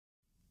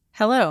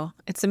Hello,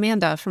 it's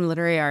Amanda from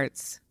Literary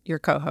Arts, your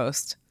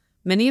co-host.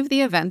 Many of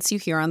the events you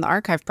hear on the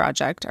Archive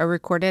Project are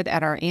recorded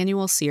at our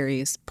annual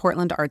series,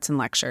 Portland Arts and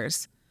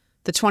Lectures.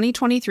 The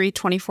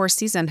 2023-24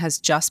 season has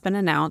just been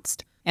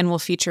announced and will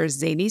feature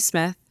Zadie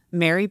Smith,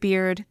 Mary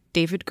Beard,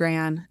 David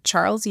Gran,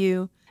 Charles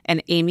Yu,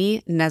 and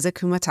Amy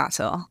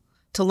Nezekumatatu.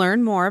 To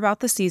learn more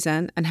about the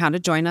season and how to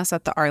join us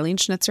at the Arlene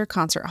Schnitzer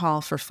Concert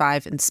Hall for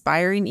 5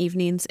 inspiring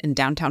evenings in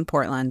downtown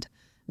Portland,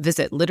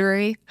 visit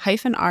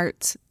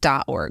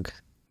literary-arts.org.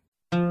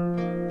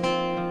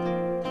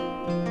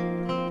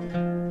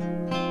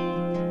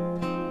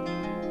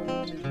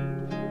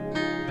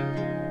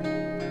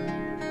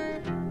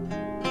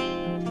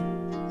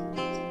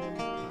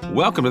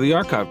 Welcome to the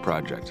Archive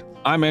Project.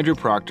 I'm Andrew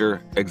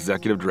Proctor,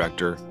 Executive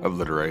Director of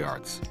Literary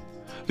Arts.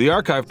 The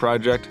Archive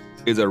Project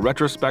is a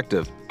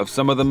retrospective of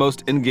some of the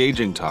most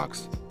engaging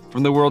talks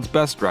from the world's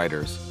best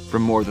writers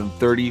from more than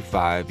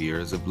 35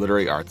 years of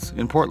literary arts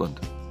in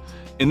Portland.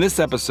 In this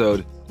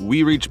episode,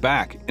 we reach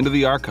back into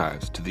the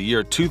archives to the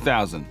year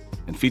 2000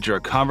 and feature a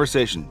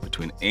conversation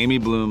between Amy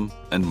Bloom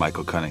and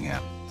Michael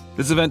Cunningham.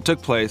 This event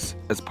took place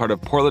as part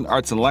of Portland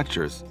Arts and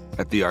Lectures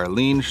at the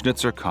Arlene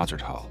Schnitzer Concert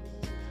Hall.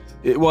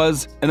 It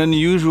was an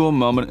unusual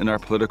moment in our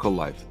political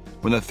life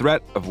when the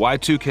threat of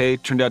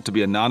Y2K turned out to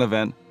be a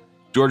non-event.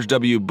 George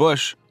W.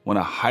 Bush won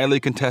a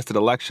highly contested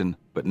election,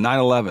 but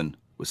 9/11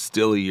 was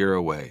still a year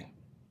away.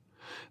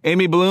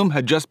 Amy Bloom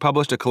had just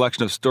published a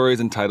collection of stories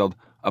entitled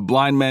A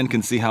Blind Man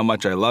Can See How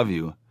Much I Love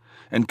You,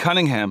 and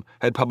Cunningham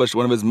had published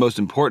one of his most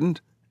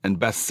important and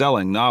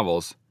best-selling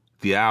novels,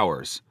 The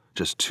Hours,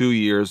 just 2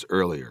 years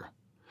earlier.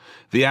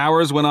 The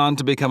Hours went on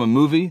to become a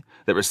movie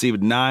that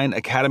received 9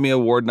 Academy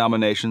Award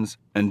nominations,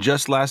 and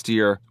just last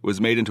year was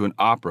made into an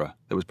opera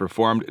that was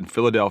performed in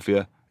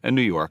Philadelphia and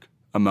New York,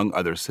 among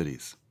other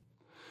cities.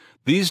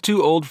 These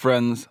two old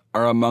friends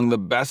are among the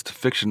best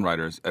fiction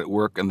writers at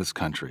work in this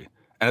country,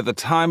 and at the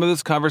time of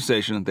this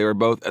conversation, they were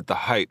both at the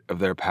height of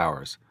their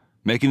powers,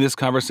 making this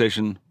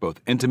conversation both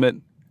intimate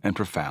and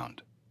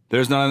profound.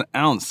 There's not an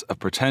ounce of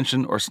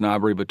pretension or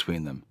snobbery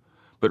between them,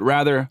 but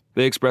rather,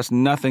 they express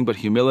nothing but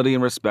humility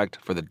and respect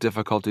for the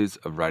difficulties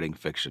of writing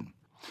fiction.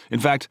 In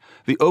fact,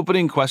 the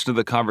opening question of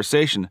the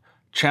conversation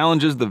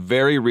challenges the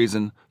very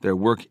reason their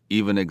work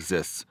even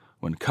exists,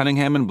 when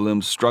Cunningham and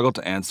Bloom struggle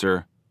to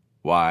answer,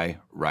 why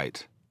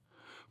write?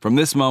 From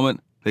this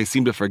moment, they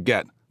seem to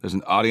forget there's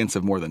an audience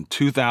of more than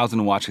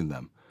 2,000 watching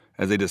them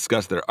as they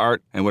discuss their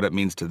art and what it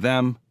means to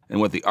them and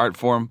what the art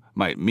form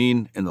might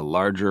mean in the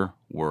larger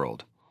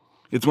world.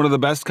 It's one of the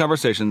best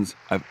conversations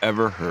I've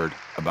ever heard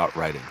about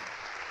writing.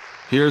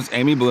 Here's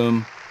Amy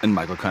Bloom and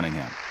Michael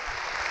Cunningham.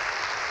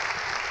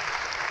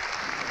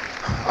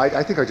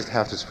 I think I just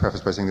have to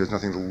preface by saying there's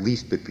nothing the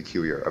least bit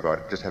peculiar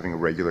about just having a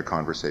regular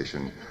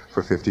conversation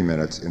for 50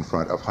 minutes in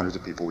front of hundreds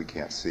of people we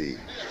can't see.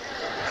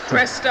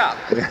 Dressed up.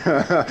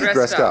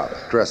 Dressed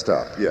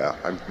up, yeah.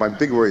 My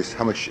big worry is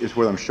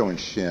whether I'm showing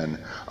shin.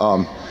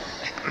 I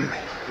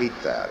hate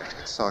that.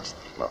 It sucks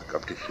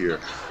up to here.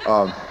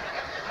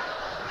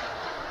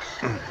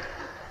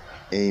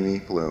 Amy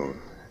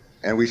Bloom.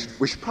 And we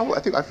should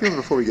probably, I feel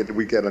before we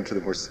get onto the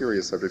more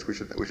serious subjects, we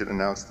should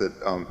announce that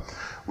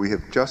we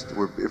have just,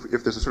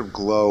 if there's a sort of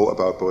glow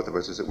about both of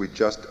us, is that we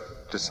just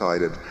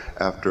decided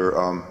after,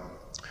 I'm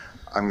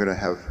going to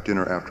have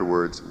dinner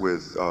afterwards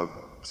with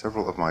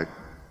several of my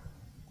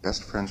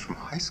best friends from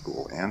high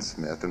school, Ann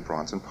Smith and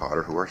Bronson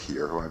Potter, who are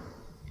here, who I'm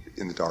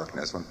in the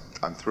darkness,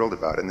 I'm thrilled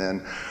about. And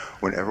then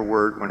whenever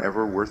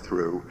we're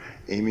through,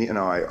 Amy and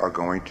I are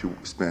going to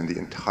spend the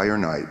entire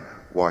night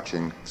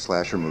watching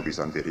slasher movies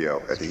on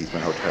video at the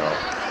Eastman Hotel.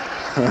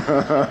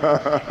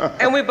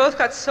 And we both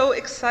got so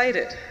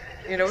excited.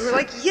 We were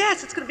like,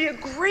 yes, it's going to be a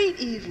great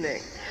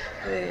evening.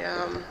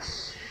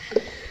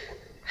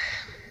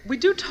 We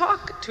do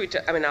talk to each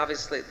other. I mean,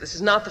 obviously, this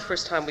is not the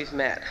first time we've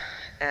met.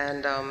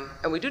 And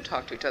we do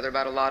talk to each other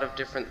about a lot of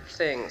different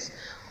things.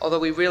 Although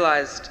we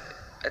realized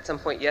at some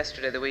point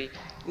yesterday that we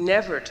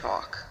never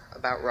talk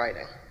about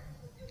writing.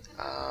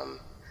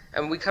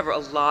 And we cover a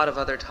lot of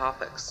other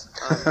topics.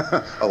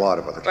 A lot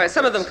of other topics. Right,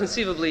 some of them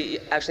conceivably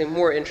actually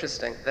more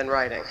interesting than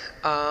writing.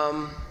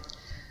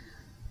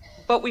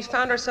 But we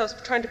found ourselves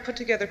trying to put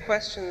together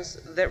questions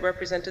that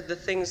represented the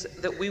things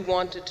that we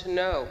wanted to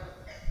know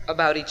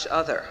about each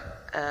other,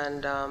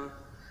 and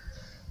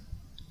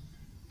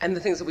the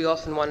things that we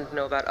often wanted to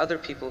know about other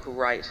people who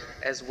write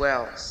as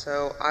well.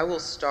 So I will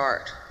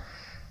start.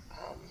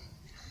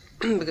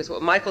 Because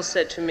what Michael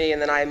said to me,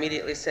 and then I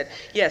immediately said,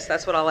 yes,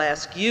 that's what I'll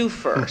ask you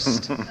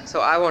first, so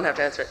I won't have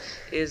to answer it,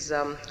 is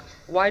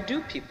why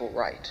do people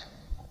write?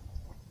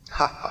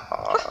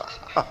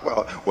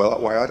 Well,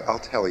 I'll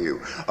tell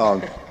you.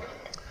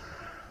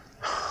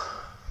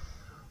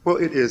 Well,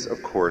 it is,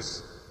 of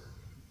course,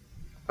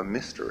 a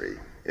mystery.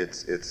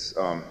 It's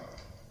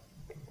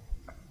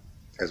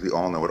as we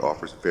all know, it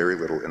offers very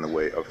little in the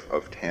way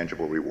of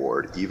tangible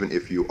reward, even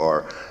if you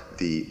are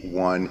the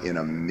one in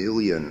a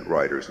million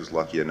writers who's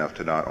lucky enough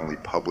to not only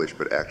publish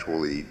but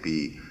actually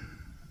be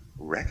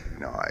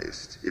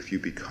recognized. If you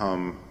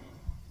become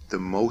the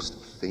most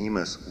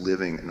famous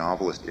living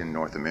novelist in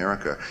North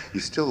America, you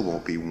still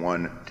won't be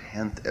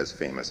 1/10 as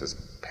famous as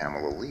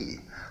Pamela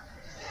Lee,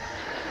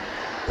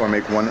 or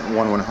make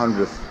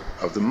 1/100th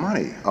of the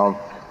money.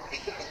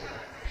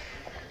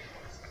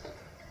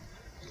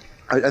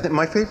 I think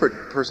my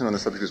favorite person on the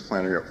subject is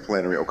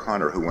Flannery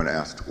O'Connor, who when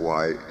asked,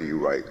 "Why do you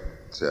write?"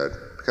 said,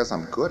 "Because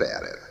I'm good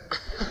at it."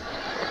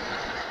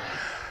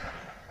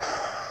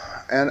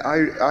 And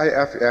I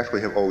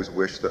actually have always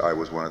wished that I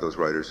was one of those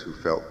writers who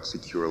felt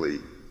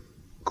securely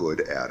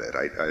good at it.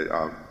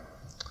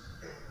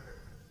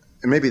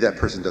 And maybe that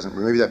person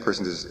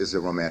is a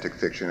romantic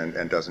fiction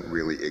and doesn't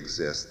really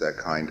exist, that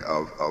kind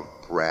of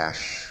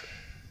brash,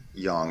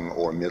 young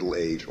or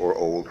middle-aged or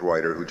old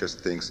writer who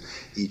just thinks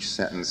each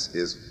sentence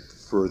is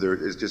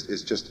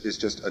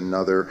just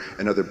another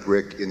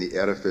brick in the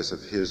edifice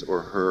of his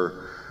or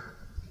her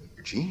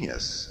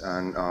genius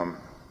and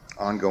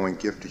ongoing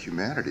gift to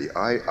humanity.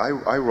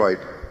 I write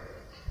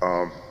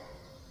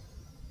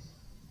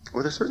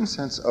with a certain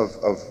sense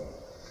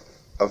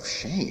of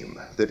shame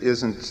that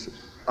isn't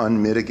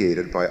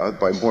unmitigated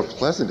by more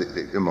pleasant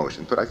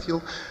emotions, but I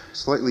feel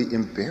slightly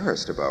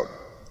embarrassed about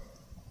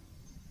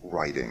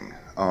writing,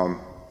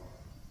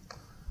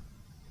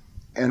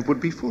 and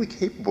would be fully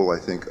capable, I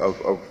think,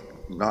 of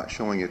not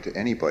showing it to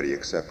anybody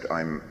except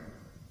I'm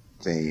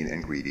vain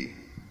and greedy.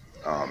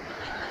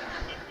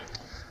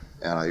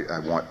 And I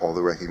want all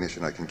the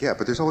recognition I can get.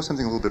 But there's always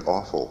something a little bit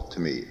awful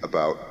to me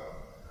about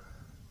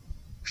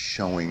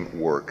showing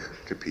work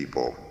to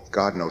people.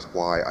 God knows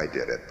why I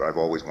did it, but I've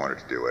always wanted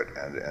to do it.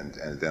 And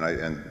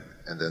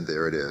then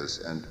there it is.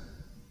 And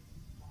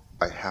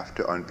I have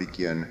to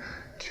begin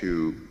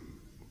to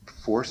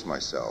force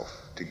myself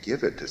to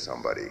give it to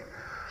somebody.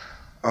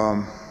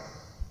 And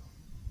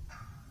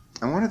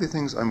one of the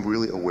things I'm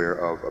really aware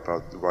of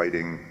about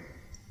writing,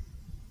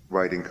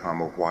 why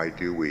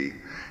do we,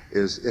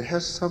 is it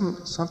has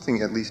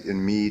something, at least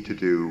in me, to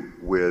do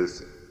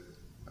with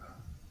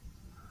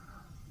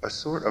a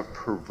sort of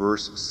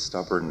perverse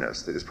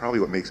stubbornness that is probably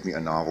what makes me a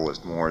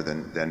novelist more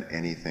than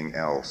anything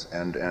else.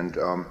 And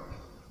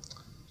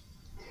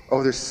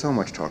there's so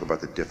much talk about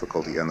the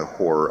difficulty and the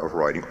horror of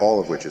writing, all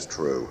of which is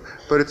true,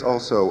 but it's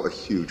also a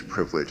huge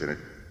privilege and a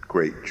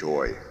great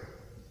joy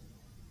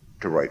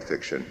to write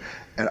fiction.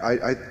 And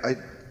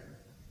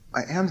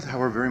I am,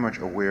 however, very much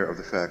aware of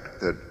the fact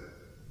that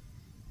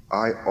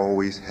I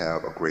always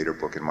have a greater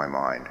book in my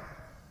mind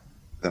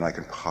than I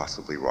can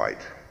possibly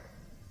write.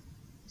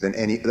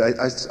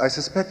 I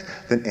suspect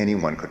than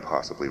anyone could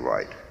possibly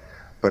write.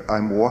 But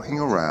I'm walking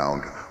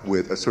around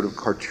with a sort of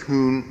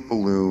cartoon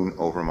balloon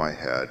over my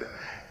head,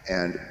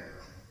 and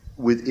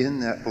within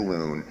that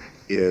balloon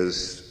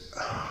is,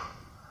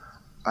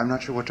 I'm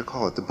not sure what to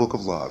call it, the book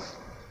of love.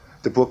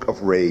 The book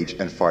of rage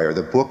and fire,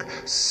 the book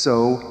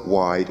so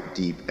wide,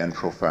 deep, and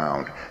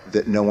profound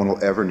that no one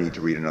will ever need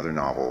to read another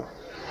novel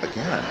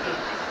again.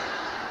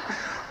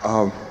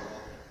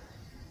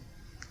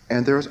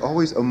 And there's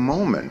always a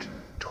moment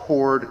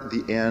toward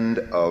the end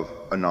of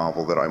a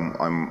novel that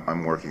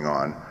I'm working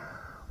on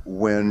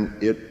when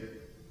it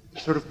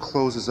sort of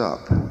closes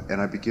up and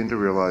I begin to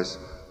realize,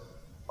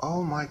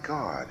 oh my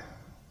God,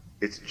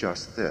 it's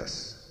just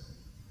this.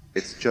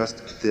 It's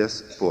just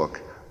this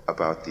book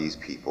about these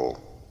people.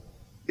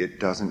 It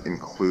doesn't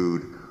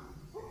include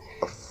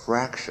a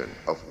fraction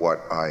of what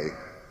I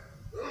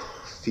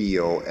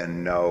feel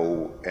and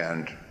know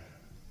and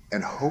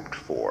hoped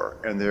for.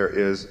 And there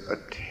is a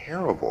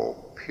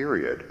terrible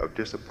period of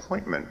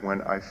disappointment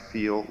when I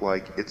feel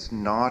like it's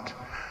not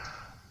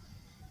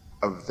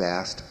a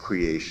vast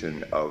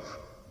creation of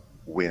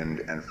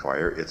wind and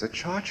fire, it's a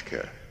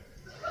tchotchke.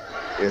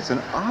 It's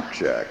an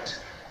object.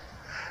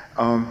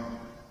 And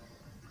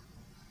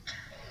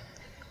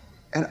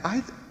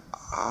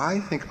I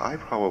think I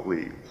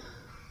probably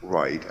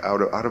write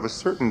out of a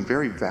certain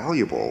very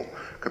valuable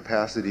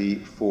capacity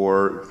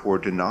for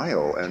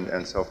denial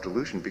and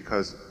self-delusion,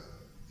 because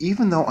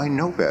even though I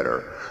know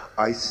better,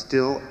 I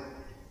still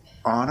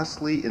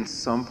honestly, in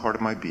some part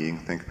of my being,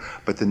 think,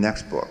 but the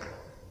next book,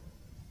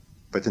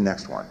 but the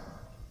next one,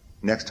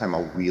 next time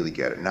I'll really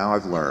get it. Now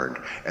I've learned,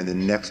 and the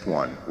next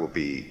one will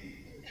be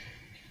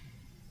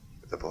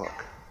the book.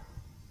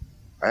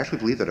 I actually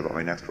believe that about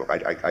my next book.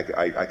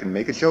 I can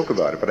make a joke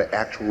about it, but I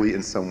actually,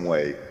 in some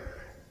way,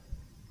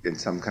 in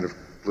some kind of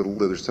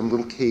there's some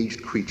little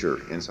caged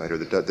creature inside her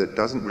that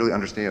doesn't really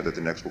understand that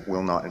the next book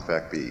will not, in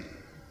fact, be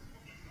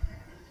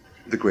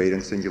the great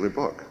and singular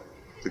book,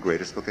 the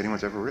greatest book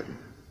anyone's ever written.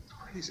 It's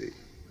crazy.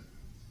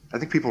 I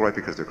think people write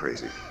because they're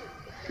crazy,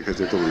 because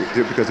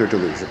they're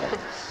delusional.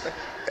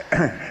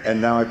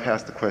 And now I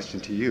pass the question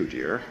to you,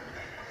 dear.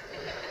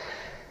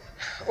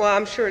 Well,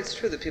 I'm sure it's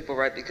true that people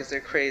write because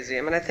they're crazy.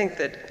 I think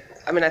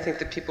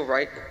that people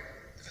write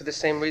for the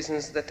same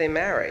reasons that they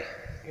marry.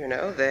 You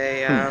know,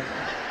 they.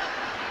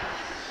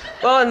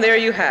 Well, and there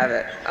you have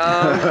it.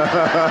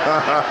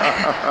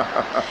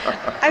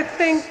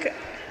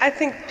 I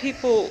think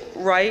people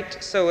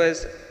write so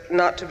as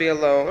not to be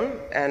alone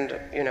and,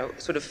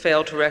 sort of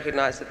fail to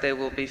recognize that they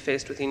will be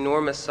faced with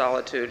enormous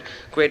solitude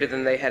greater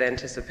than they had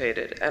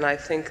anticipated. And I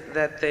think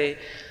that they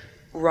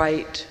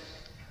write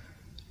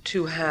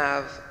to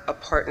have a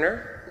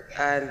partner,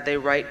 and they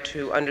write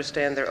to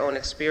understand their own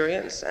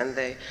experience, and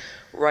they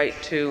write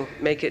to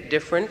make it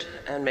different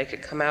and make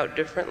it come out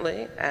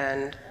differently,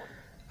 and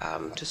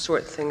to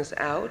sort things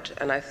out.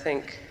 And I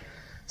think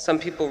some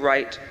people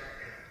write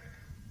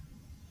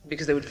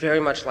because they would very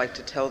much like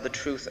to tell the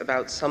truth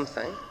about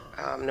something,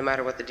 no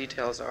matter what the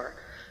details are.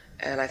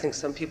 And I think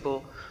some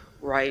people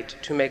write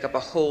to make up a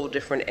whole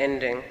different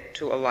ending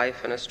to a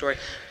life and a story.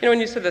 When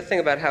you said the thing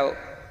about how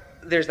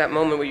there's that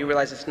moment where you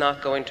realize it's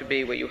not going to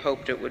be what you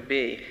hoped it would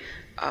be,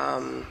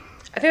 I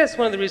think that's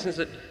one of the reasons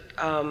that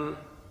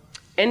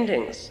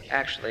endings,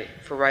 actually,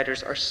 for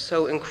writers are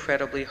so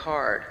incredibly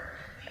hard.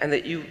 And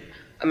that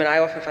I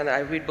often find that I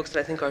read books that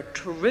I think are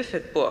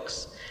terrific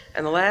books,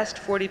 and the last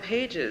 40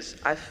 pages,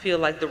 I feel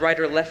like the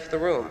writer left the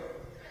room,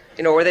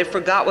 or they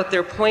forgot what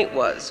their point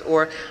was,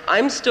 or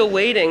I'm still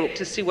waiting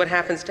to see what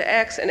happens to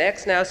X, and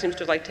X now seems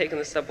to have taken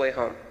the subway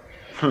home.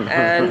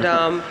 And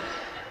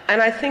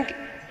I think,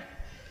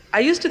 I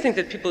used to think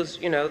that people's,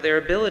 their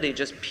ability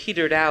just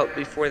petered out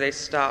before they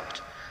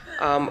stopped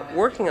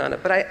working on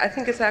it, but I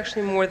think it's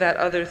actually more that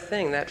other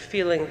thing, that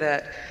feeling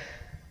that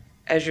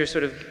as you're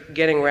sort of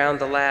getting around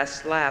the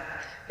last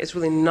lap, it's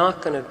really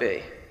not going to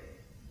be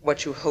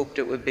what you hoped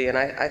it would be. And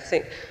I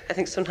think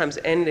sometimes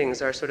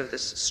endings are sort of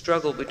this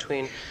struggle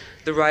between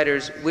the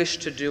writer's wish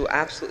to do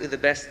absolutely the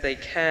best they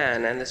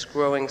can and this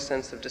growing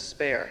sense of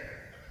despair.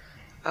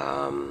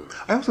 I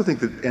also think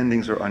that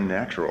endings are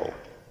unnatural.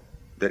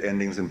 That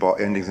endings in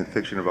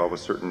fiction involve a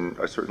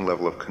certain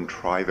level of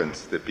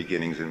contrivance that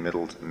beginnings and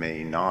middles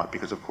may not,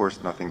 because of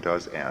course nothing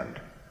does end.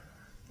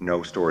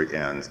 No story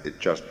ends. It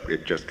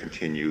just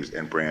continues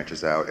and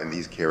branches out, and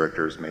these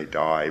characters may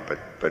die,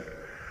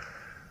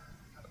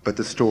 but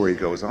the story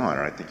goes on,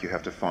 and I think you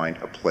have to find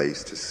a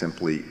place to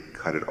simply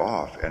cut it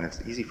off, and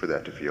it's easy for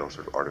that to feel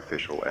sort of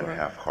artificial and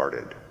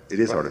half-hearted. It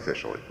is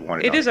artificial.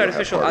 It is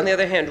artificial. On the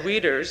other hand,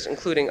 readers,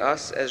 including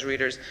us as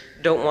readers,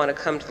 don't want to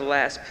come to the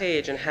last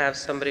page and have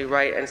somebody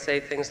write and say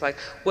things like,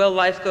 well,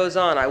 life goes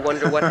on, I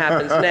wonder what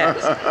happens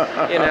next,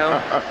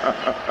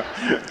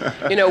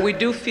 we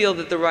do feel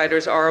that the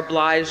writers are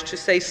obliged to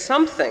say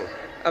something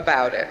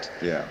about it.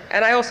 Yeah.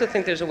 And I also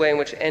think there's a way in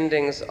which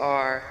endings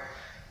are,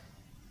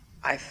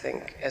 I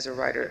think, as a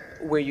writer,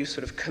 where you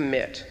sort of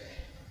commit.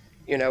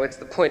 It's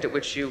the point at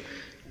which you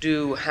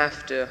do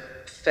have to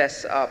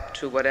fess up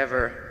to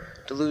whatever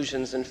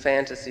delusions and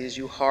fantasies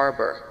you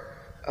harbor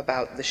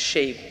about the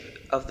shape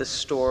of the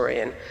story.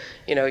 And,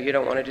 you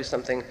don't want to do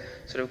something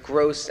sort of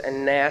gross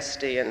and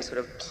nasty and sort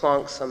of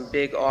plonk some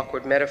big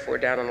awkward metaphor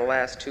down on the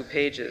last 2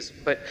 pages.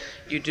 But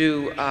you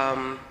do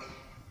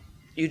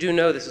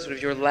know this is sort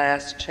of your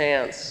last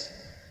chance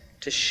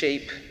to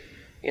shape,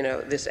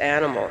 this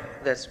animal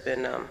that's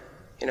been,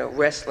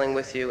 wrestling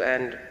with you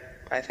and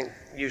I think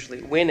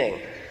usually winning.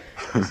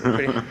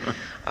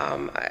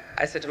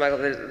 I said to Michael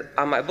that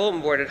on my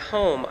bulletin board at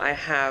home, I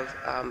have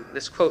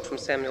this quote from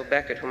Samuel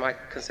Beckett, whom I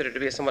consider to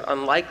be a somewhat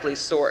unlikely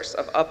source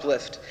of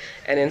uplift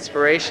and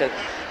inspiration.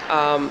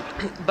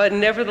 But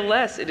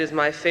nevertheless, it is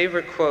my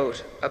favorite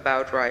quote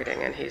about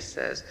writing. And he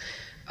says,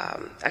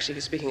 actually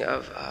he's speaking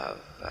of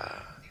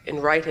in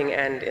writing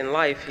and in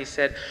life, he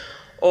said,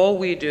 all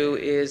we do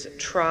is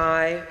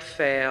try,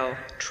 fail,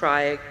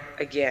 try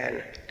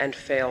again, and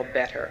fail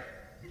better.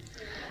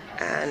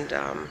 And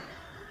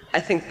I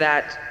think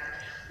that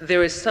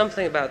there is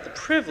something about the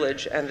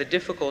privilege and the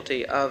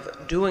difficulty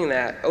of doing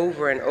that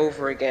over and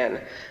over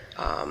again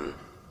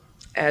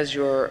as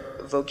your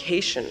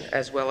vocation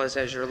as well as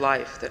your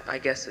life that I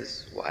guess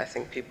is why I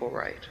think people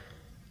write.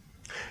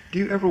 Do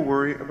you ever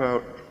worry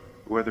about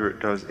whether it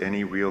does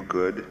any real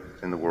good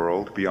in the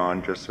world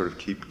beyond just sort of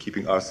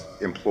keeping us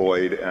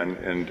employed and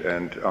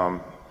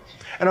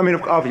I mean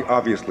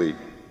obviously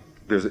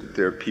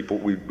there are people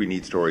we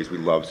need stories, we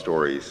love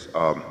stories,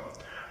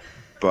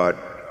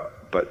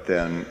 but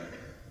then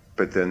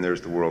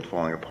there's the world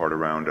falling apart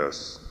around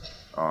us.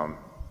 I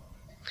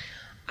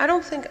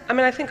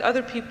think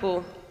other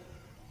people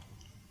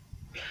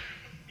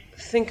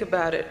think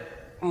about it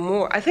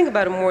more. I think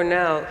about it more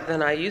now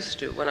than I used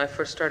to when I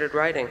first started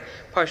writing,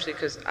 partially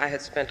because I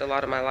had spent a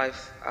lot of my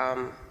life,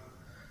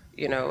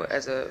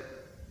 as a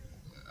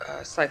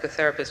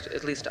psychotherapist,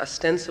 at least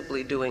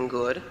ostensibly doing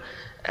good.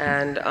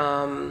 And,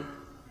 I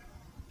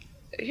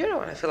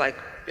feel like,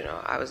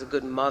 I was a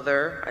good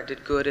mother. I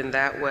did good in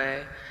that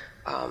way.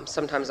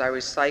 Sometimes I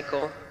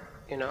recycle.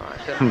 I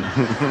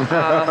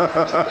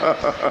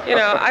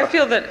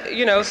feel that,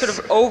 sort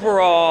of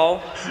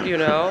overall,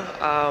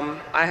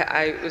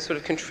 I was sort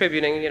of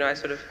contributing,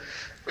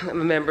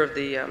 I'm a member of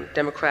the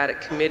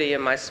Democratic Committee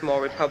in my small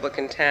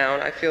Republican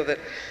town. I feel that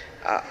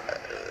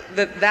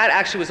that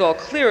actually was all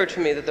clearer to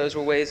me that those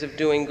were ways of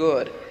doing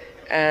good.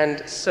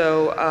 And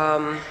so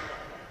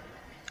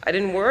I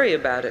didn't worry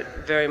about it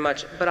very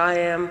much, but I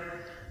am,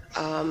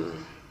 I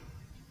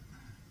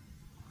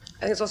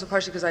think it's also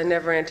partially because I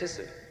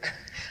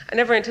I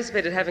never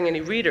anticipated having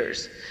any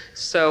readers.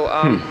 So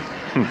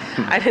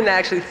I didn't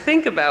actually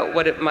think about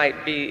what it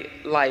might be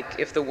like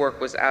if the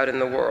work was out in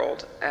the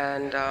world,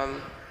 and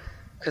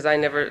because I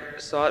never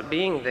saw it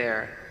being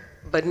there.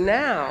 But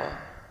now,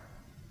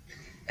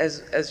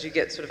 as you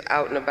get sort of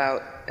out and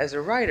about as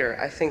a writer,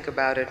 I think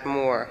about it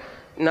more,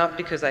 not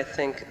because I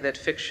think that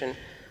fiction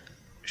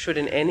should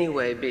in any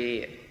way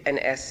be an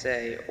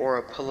essay or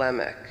a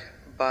polemic,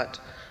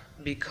 but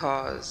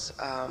because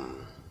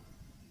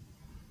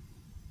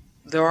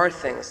there are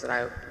things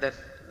that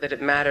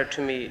it mattered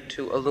to me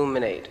to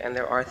illuminate, and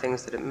there are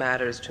things that it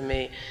matters to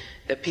me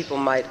that people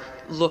might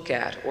look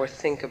at or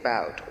think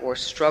about or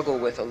struggle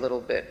with a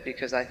little bit,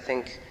 because I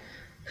think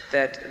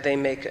that they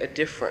make a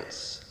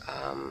difference.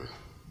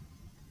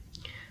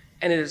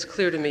 And it is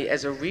clear to me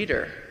as a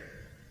reader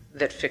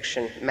that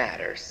fiction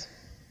matters.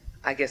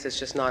 I guess it's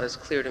just not as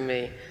clear to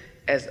me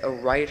as a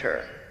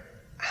writer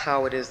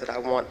how it is that I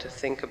want to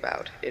think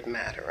about it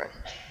mattering.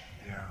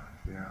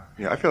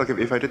 Yeah. I feel like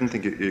if I didn't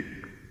think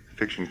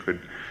fiction could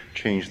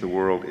change the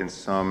world in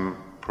some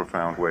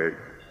profound way,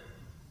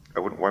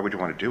 why would you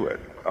want to do it?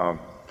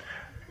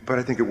 But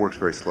I think it works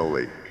very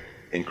slowly,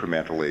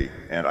 incrementally,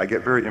 and I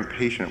get very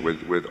impatient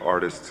with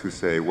artists who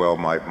say, well,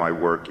 my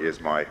work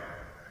is my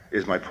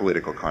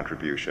political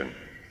contribution.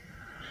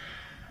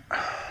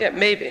 Yeah,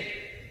 maybe.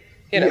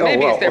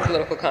 Maybe it's their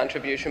political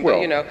contribution,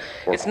 but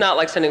it's not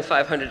like sending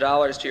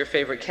 $500 to your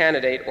favorite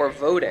candidate or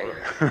voting,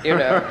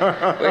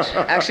 which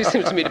actually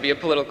seems to me to be a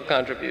political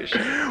contribution.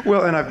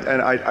 Well, and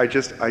I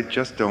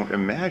just don't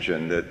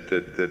imagine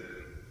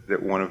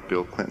that one of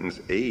Bill Clinton's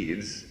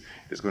aides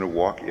is going to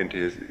walk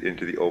into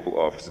the Oval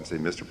Office and say,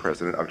 Mr.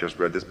 President, I've just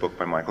read this book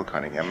by Michael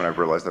Cunningham, and I've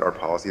realized that our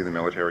policy in the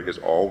military is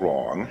all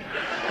wrong.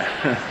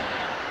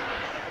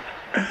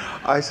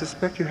 I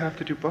suspect you have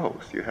to do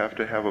both. You have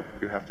to have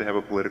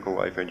a political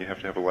life, and you have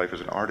to have a life as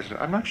an artist. And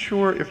I'm not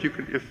sure if you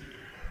could,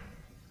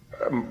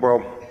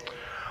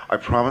 I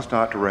promise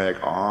not to rag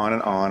on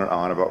and on and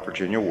on about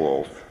Virginia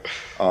Woolf,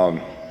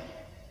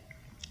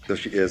 though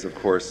she is, of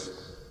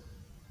course,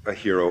 a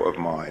hero of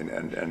mine,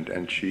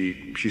 and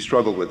she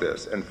struggled with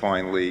this and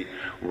finally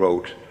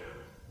wrote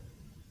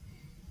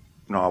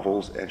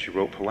novels, and she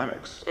wrote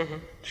polemics. Mm-hmm.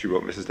 She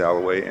wrote Mrs.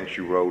 Dalloway, and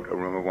she wrote A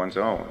Room of One's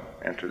Own,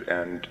 and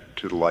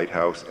To the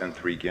Lighthouse, and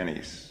Three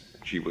Guineas.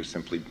 She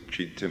simply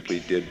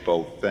did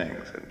both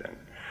things.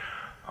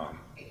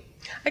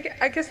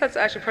 I guess that's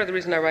actually part of the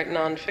reason I write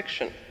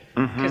nonfiction,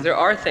 because Mm-hmm. there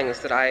are things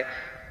that I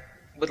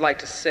would like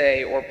to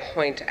say or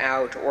point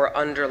out or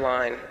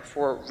underline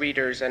for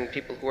readers and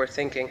people who are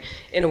thinking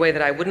in a way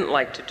that I wouldn't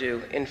like to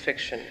do in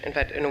fiction. In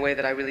fact, in a way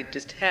that I really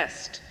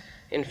detest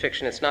in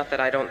fiction. It's not that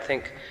I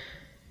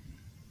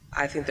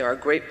think there are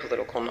great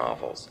political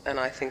novels, and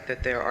I think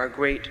that there are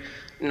great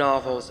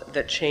novels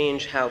that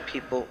change how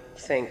people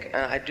think,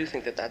 and I do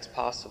think that that's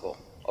possible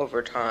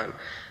over time.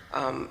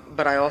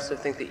 But I also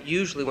think that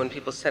usually when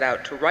people set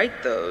out to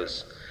write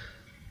those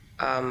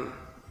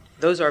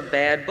are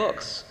bad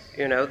books.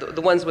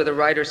 The ones where the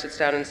writer sits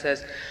down and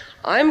says,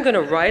 I'm going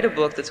to write a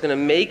book that's going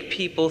to make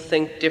people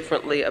think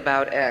differently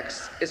about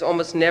X, is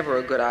almost never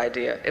a good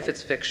idea if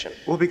it's fiction.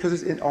 Well, because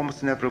it's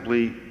almost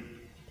inevitably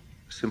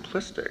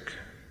simplistic.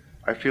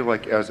 I feel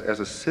like as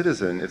a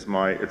citizen, it's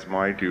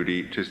my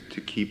duty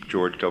to keep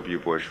George W.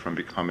 Bush from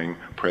becoming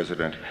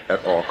president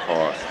at all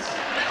costs.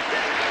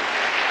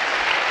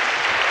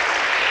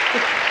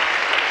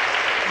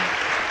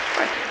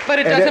 But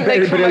it doesn't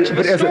make for much of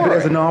a story. But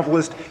as a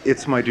novelist,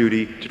 it's my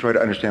duty to try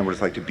to understand what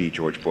it's like to be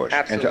George Bush.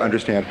 Absolutely. And to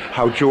understand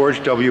how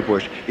George W.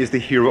 Bush is the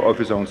hero of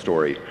his own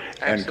story.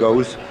 And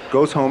goes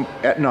home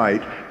at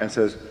night and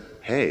says,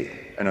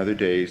 hey, another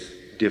day's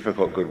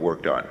difficult good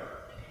work done.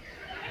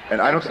 And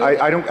I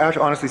don't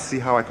actually honestly see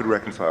how I could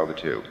reconcile the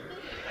two.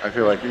 I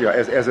feel like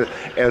as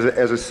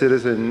a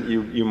citizen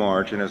you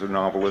march, and as a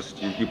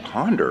novelist you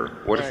ponder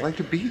what it's like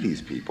to be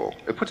these people.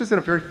 It puts us in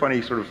a very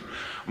funny sort of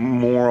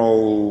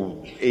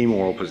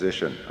amoral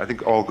position. I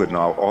think all the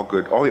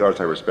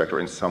artists I respect are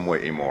in some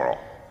way amoral,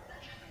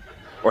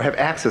 or have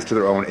access to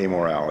their own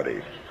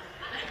amorality.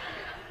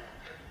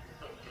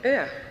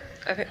 Yeah,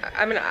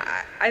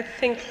 I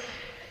think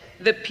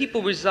that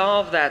people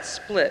resolve that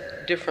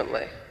split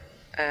differently.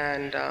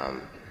 And,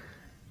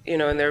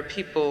 and there are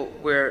people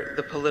where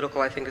the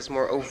political, I think, is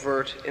more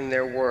overt in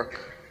their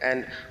work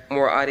and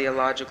more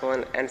ideological.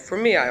 And for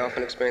me, I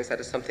often experience that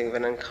as something of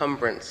an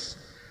encumbrance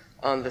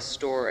on the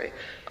story.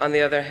 On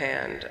the other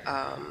hand,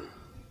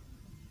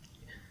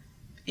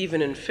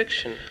 even in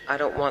fiction, I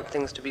don't want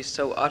things to be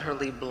so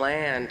utterly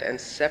bland and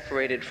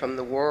separated from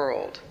the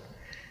world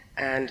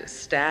and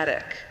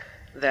static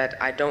that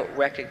I don't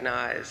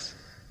recognize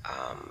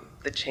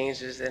the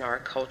changes in our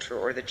culture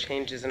or the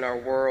changes in our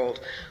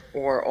world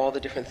or all the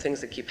different things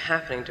that keep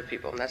happening to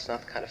people, and that's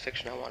not the kind of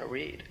fiction I want to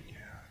read.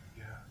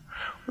 Yeah.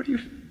 What do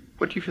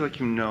you feel like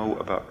you know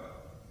about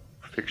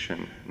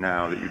fiction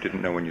now that you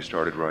didn't know when you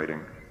started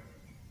writing?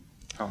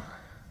 Oh.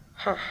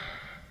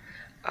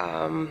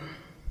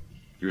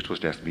 You were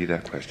supposed to ask me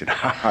that question.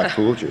 I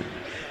fooled you.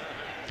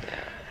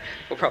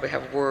 We'll probably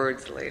have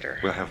words later.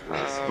 We'll have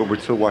words, but we're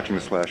still watching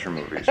the slasher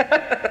movies.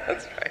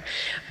 That's right.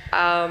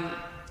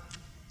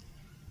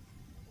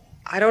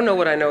 I don't know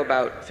what I know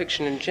about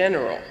fiction in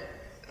general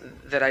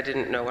that I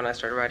didn't know when I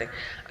started writing.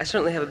 I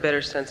certainly have a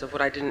better sense of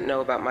what I didn't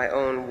know about my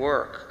own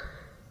work.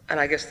 And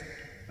I guess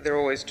there are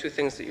always two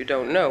things that you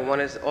don't know. One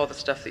is all the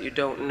stuff that you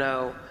don't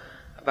know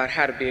about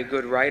how to be a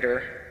good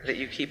writer that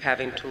you keep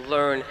having to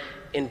learn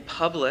in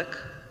public,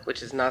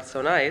 which is not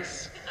so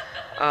nice.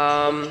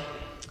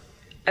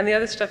 And the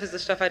other stuff is the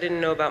stuff I didn't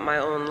know about my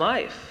own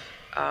life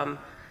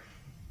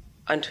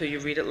until you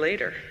read it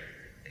later,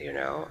 you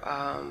know.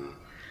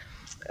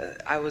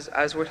 I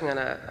was working on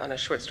a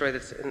short story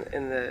that's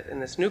in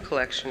this new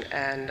collection,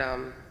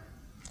 and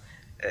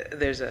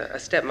there's a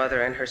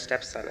stepmother and her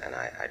stepson, and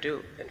I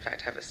do in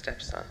fact have a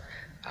stepson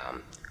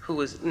who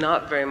was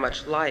not very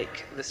much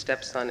like the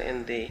stepson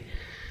in the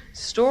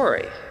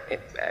story.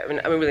 I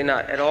mean really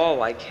not at all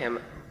like him,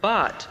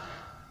 but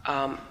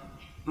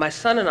my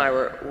son and I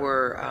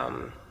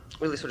were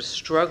really sort of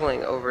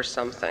struggling over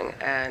something,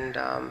 and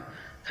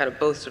kind of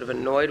both sort of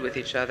annoyed with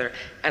each other,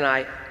 and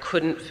I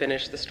couldn't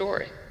finish the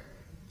story.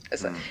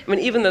 I mean,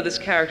 even though this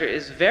character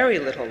is very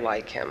little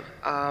like him,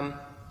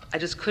 I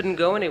just couldn't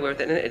go anywhere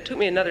with it. And it took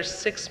me another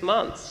 6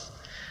 months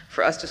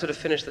for us to sort of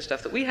finish the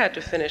stuff that we had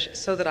to finish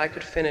so that I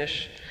could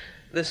finish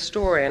the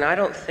story. And I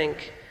don't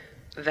think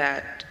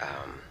that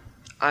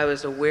I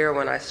was aware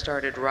when I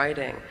started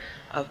writing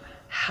of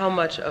how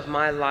much of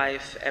my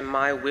life and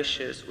my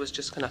wishes was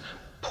just going to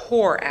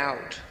pour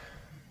out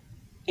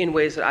in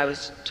ways that I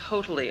was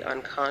totally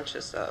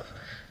unconscious of,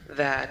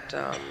 that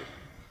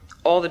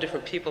all the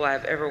different people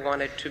I've ever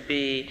wanted to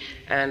be,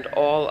 and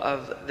all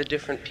of the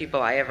different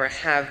people I ever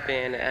have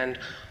been, and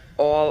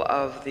all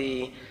of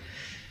the,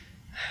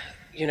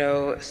 you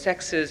know,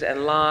 sexes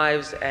and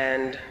lives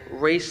and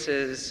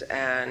races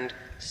and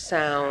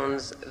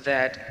sounds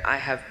that I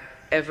have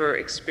ever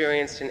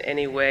experienced in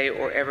any way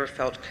or ever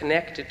felt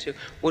connected to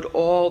would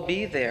all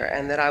be there,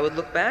 and that I would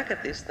look back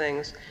at these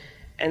things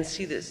and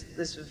see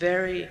this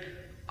very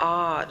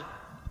odd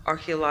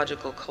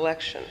archaeological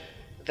collection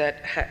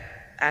that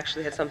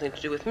actually had something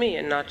to do with me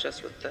and not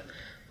just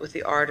with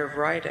the art of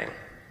writing.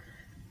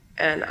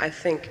 And I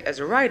think as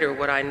a writer,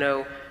 what I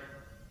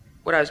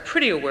was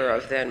pretty aware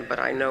of then, but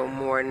I know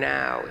more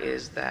now,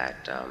 is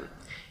that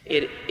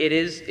it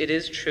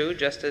is true,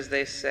 just as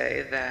they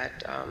say,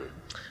 that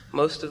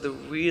most of the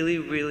really,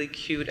 really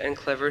cute and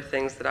clever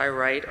things that I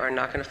write are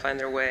not going to find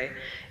their way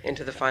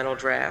into the final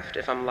draft,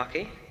 if I'm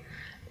lucky.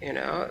 You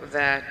know,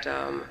 that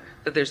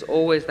there's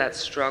always that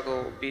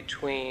struggle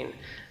between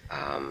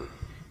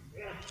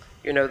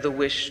you know, the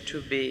wish to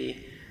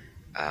be,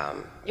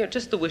 you know,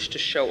 just the wish to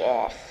show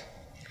off.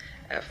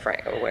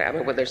 Frank, I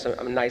mean, well, there's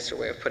a nicer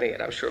way of putting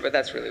it, I'm sure, but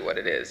that's really what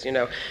it is. You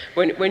know,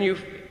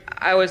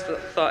 I always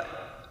thought,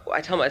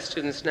 I tell my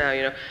students now,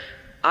 you know,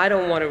 I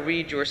don't want to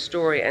read your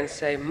story and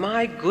say,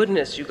 my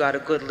goodness, you got a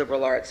good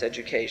liberal arts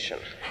education.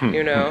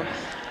 You know,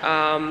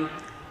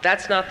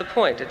 that's not the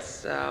point.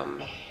 It's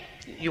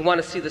you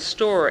want to see the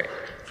story.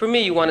 For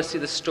me, you want to see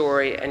the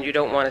story, and you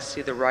don't want to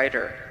see the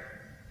writer.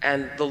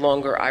 And the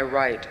longer I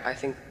write, I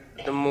think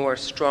the more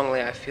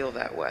strongly I feel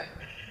that way.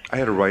 I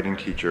had a writing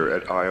teacher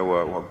at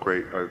Iowa, a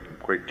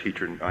great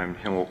teacher,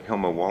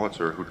 Hilma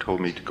Wolitzer, who told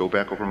me to go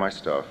back over my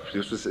stuff.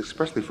 This was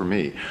especially for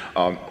me.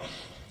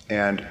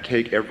 And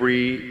take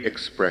every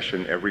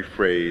expression, every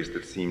phrase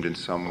that seemed in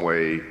some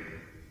way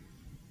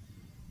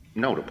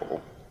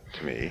notable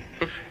to me,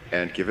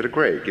 and give it a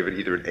grade. Give it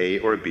either an A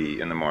or a B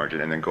in the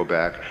margin, and then go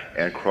back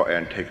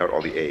and take out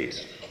all the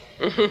A's.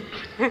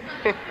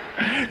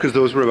 Because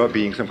those were about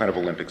being some kind of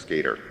Olympic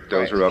skater.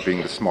 Those were about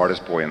being the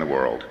smartest boy in the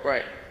world.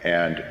 Right.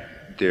 And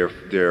they're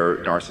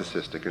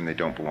narcissistic and they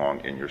don't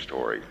belong in your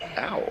story.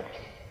 Ow.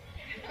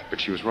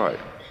 But she was right.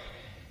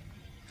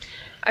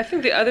 I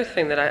think the other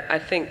thing that I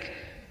think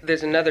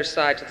there's another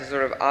side to the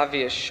sort of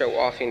obvious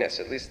show-offiness,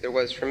 at least there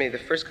was for me. The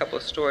first couple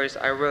of stories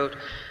I wrote,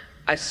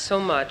 I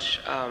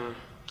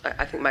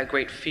think my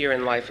great fear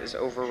in life is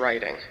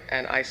overwriting.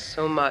 And I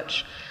so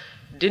much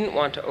didn't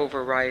want to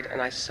overwrite,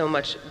 and I so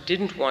much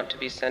didn't want to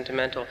be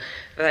sentimental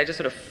that I just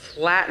sort of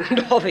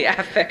flattened all the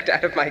affect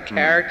out of my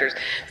characters.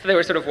 So they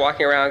were sort of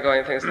walking around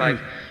going things like,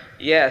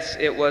 yes,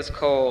 it was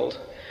cold.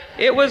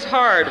 It was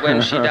hard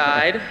when she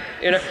died,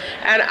 you know.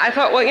 And I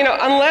thought, well, you know,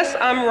 unless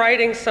I'm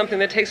writing something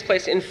that takes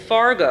place in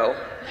Fargo,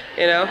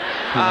 you know,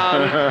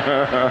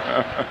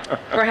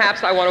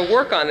 perhaps I want to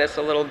work on this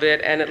a little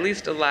bit and at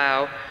least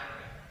allow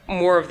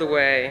more of the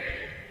way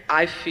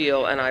I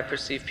feel and I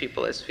perceive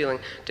people as feeling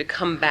to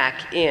come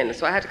back in.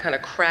 So I had to kind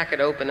of crack it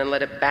open and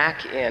let it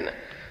back in,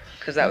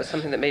 because that was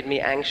something that made me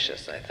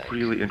anxious, I think.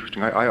 Really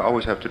interesting. I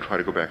always have to try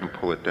to go back and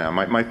pull it down.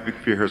 My big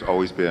fear has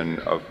always been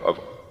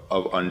of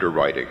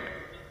underwriting,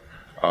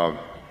 because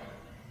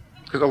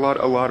a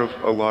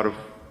lot of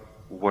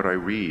what I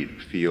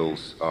read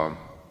feels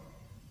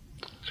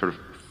sort of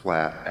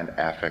flat and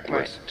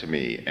affectless to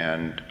me,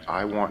 and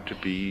I want to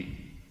be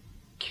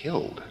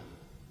killed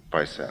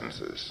by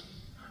sentences.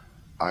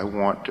 I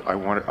want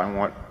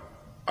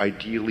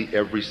ideally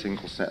every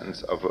single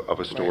sentence of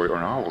a story or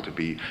novel to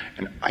be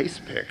an ice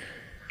pick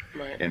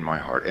in my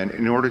heart. And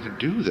in order to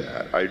do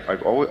that, I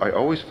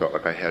always felt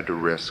like I had to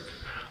risk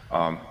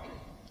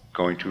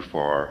going too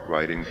far,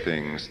 writing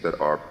things that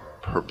are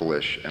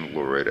purplish and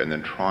lurid, and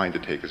then trying to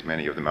take as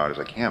many of them out as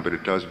I can. But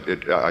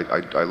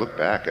I look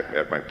back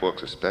at my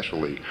books,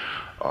 especially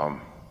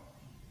Home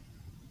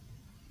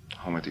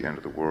at the End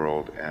of the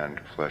World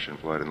and Flesh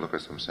and Blood, and look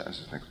at some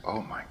sentences and think,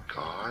 oh my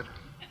God.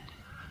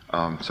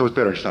 So it's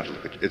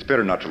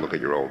better not to look at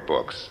your old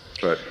books.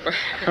 But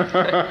we're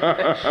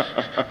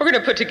going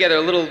to put together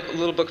a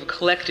little book of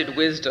collected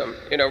wisdom.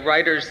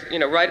 Writers,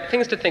 write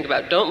things to think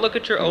about. Don't look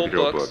at your old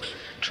books.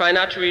 Try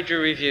not to read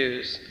your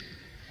reviews.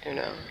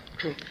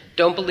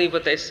 Don't believe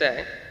what they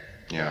say.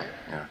 Yeah.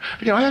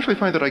 I actually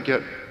find that I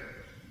get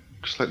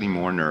slightly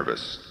more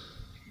nervous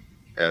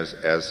as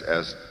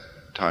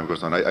time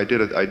goes on. I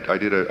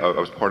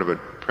was part of a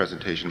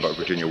presentation about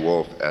Virginia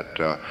Woolf at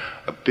a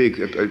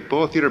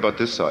Bullitt Theater about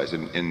this size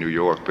in New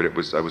York, but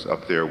I was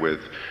up there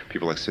with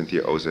people like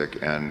Cynthia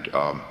Ozick and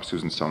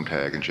Susan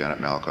Sontag and Janet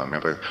Malcolm,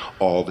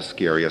 all the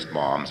scariest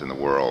moms in the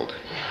world.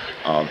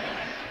 And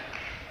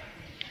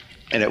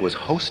it was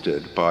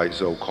hosted by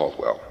Zoe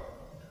Caldwell,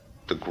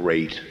 the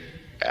great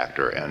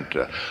actor, and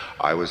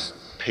I was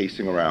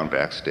pacing around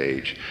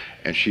backstage,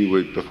 and she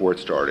was, before it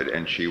started,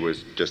 and she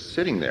was just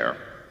sitting there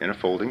in a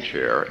folding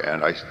chair,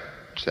 and I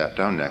sat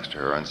down next to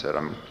her and said,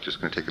 I'm just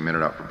going to take a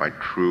minute out from my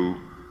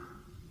true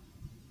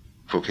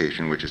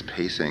vocation, which is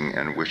pacing,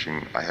 and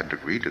wishing I hadn't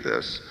agreed to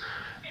this,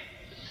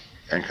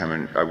 and come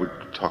in. I would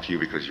talk to you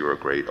because you're a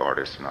great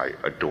artist, and I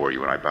adore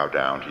you, and I bow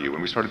down to you.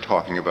 And we started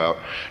talking about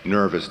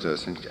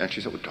nervousness, and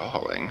she said, well,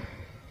 darling,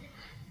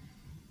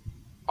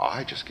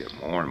 I just get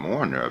more and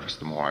more nervous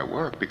the more I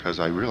work, because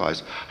I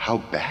realize how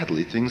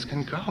badly things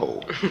can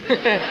go.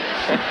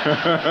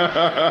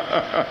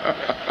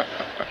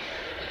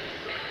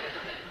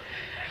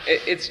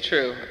 It's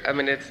true.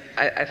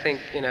 I think,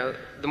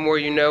 the more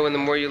you know and the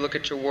more you look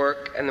at your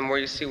work and the more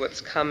you see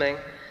what's coming,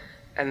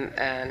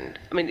 and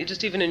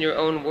just even in your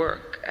own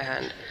work,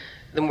 and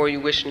the more you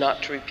wish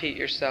not to repeat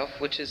yourself,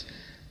 which is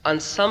on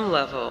some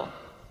level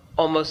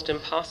almost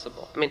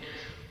impossible.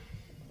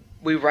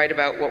 We write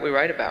about what we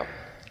write about,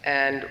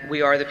 and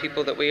we are the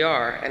people that we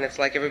are, and it's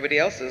like everybody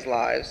else's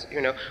lives.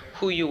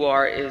 Who you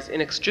are is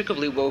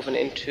inextricably woven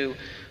into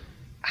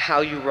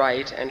how you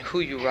write and who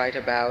you write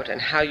about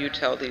and how you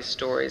tell these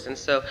stories. And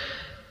so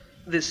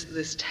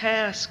this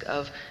task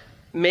of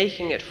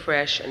making it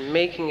fresh and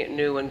making it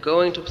new and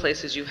going to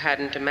places you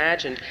hadn't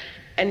imagined,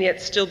 and yet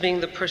still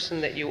being the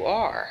person that you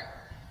are,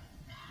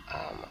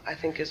 I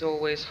think is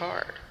always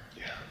hard.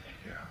 Yeah.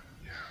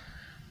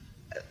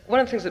 One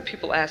of the things that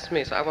people ask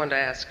me, so I wanted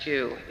to ask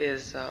you,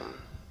 is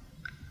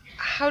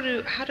how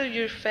do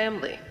your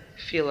family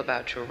feel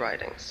about your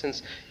writing,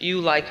 since you,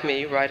 like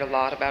me, write a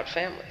lot about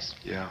families?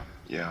 Yeah.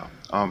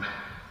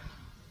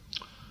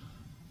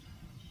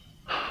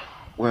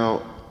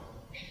 Well,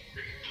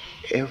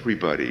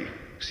 everybody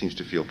seems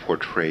to feel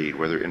portrayed,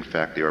 whether in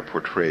fact they are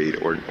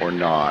portrayed or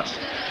not.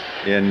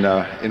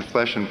 In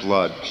Flesh and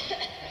Blood,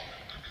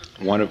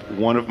 one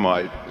of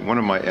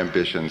my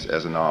ambitions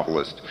as a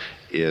novelist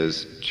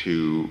is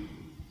to,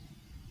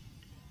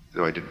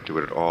 though I didn't do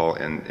it at all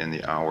in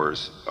the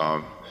hours,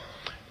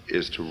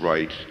 is to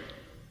write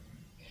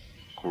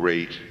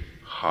great,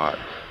 hot,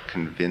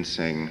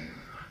 convincing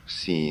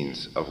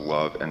scenes of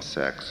love and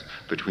sex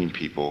between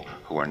people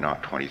who are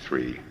not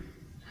 23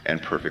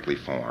 and perfectly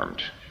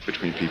formed,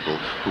 between people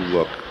who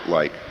look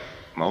like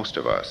most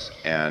of us.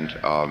 And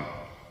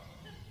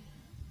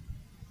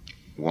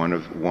one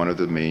of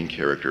the main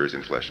characters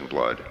in Flesh and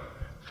Blood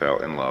fell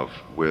in love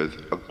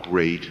with a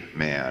great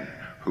man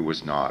who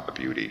was not a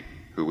beauty,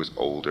 who was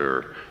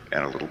older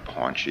and a little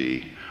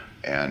paunchy,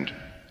 and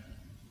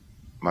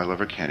my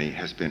lover Kenny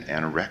has been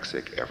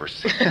anorexic ever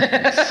since.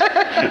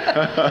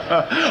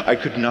 I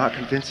could not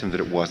convince him that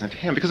it wasn't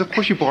him, because of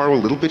course you borrow a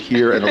little bit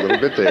here and a little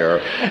bit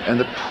there, and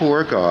the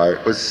poor guy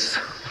was...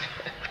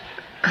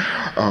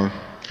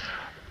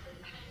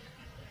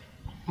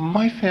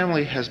 my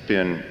family has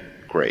been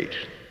great.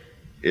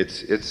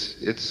 It's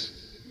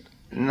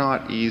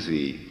not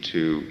easy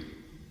to,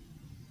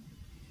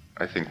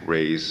 I think,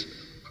 raise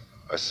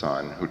a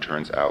son who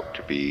turns out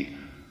to be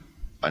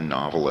a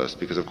novelist,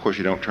 because of course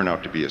you don't turn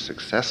out to be a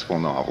successful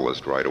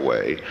novelist right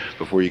away.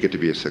 Before you get to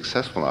be a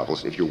successful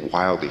novelist, if you're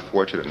wildly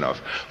fortunate enough,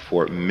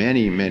 for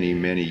many, many,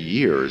 many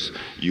years,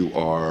 you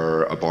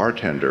are a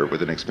bartender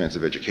with an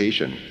expensive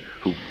education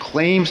who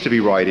claims to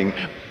be writing,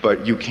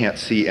 but you can't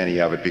see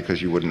any of it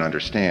because you wouldn't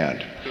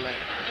understand.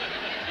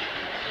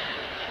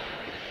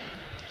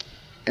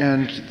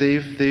 And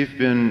they've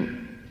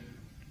been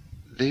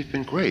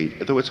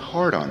great, though it's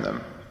hard on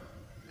them,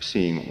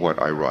 seeing what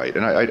I write.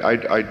 And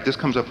I this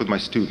comes up with my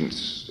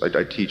students.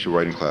 I teach a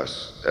writing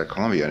class at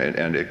Columbia,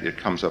 and it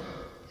comes up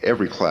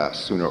every class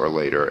sooner or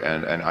later,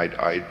 and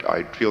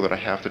I feel that I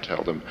have to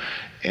tell them,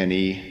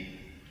 any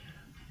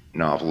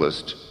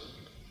novelist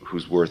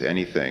who's worth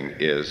anything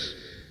is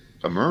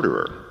a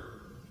murderer.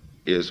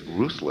 is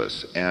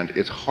ruthless, and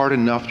it's hard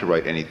enough to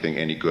write anything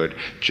any good,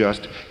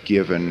 just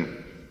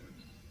given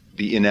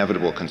the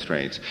inevitable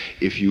constraints.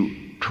 If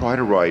you try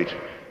to write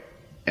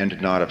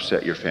and not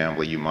upset your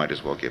family, you might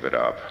as well give it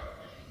up.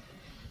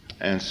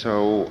 And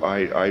so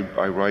I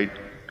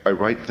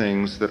write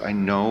things that I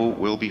know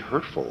will be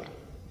hurtful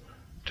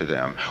to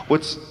them.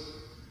 What's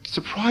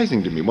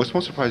surprising to me, what's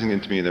most surprising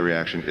to me in their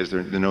reaction is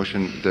the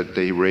notion that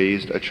they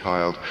raised a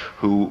child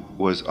who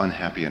was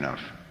unhappy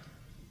enough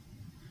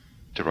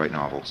to write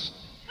novels.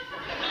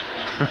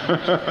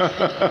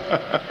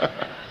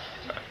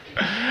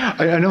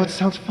 I know it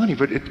sounds funny,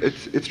 but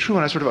it's true,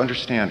 and I sort of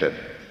understand it.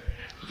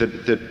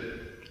 That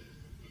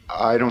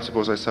I don't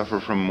suppose I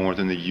suffer from more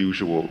than the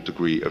usual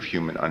degree of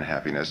human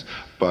unhappiness,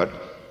 but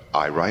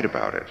I write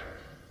about it.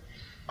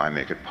 I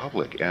make it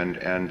public,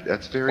 and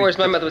that's very. Or as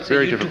my mother would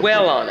say, you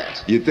dwell on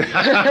it.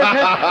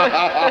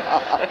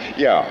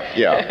 Yeah.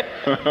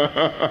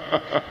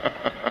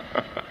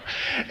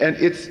 And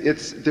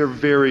they're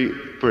very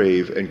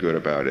brave and good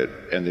about it,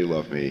 and they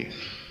love me,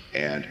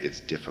 and it's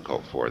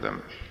difficult for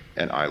them,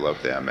 and I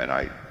love them, and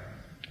I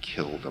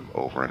kill them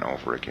over and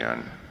over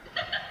again.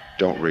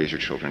 Don't raise your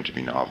children to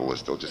be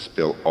novelists; they'll just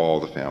spill all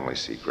the family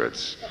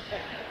secrets.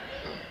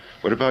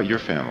 What about your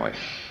family?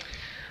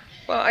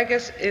 Well, I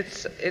guess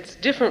it's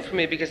different for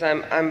me because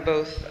I'm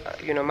both,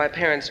 my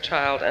parents'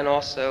 child and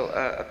also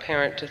a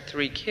parent to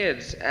 3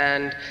 kids.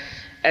 And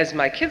as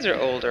my kids are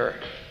older,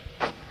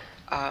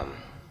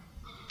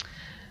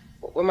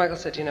 when Michael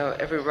said,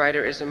 every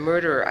writer is a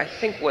murderer, I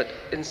think what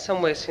in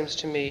some ways seems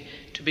to me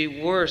to be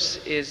worse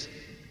is,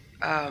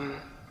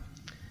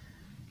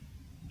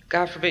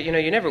 God forbid,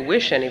 you never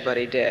wish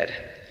anybody dead.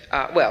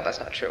 Well, that's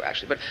not true,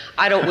 actually, but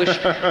I don't wish,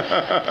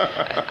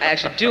 I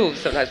actually do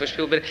sometimes wish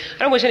people, but I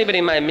don't wish anybody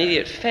in my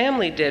immediate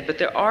family did, but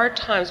there are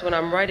times when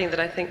I'm writing that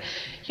I think,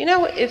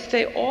 if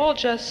they all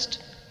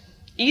just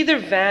either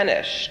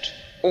vanished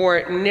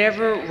or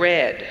never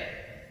read,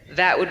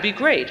 that would be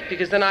great,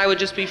 because then I would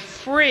just be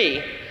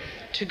free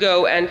to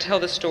go and tell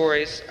the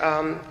stories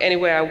any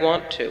way I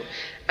want to.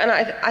 And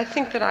I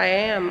think that I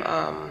am,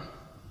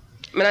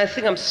 I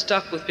think I'm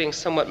stuck with being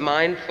somewhat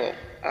mindful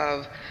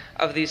of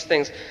these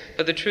things,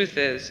 but the truth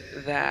is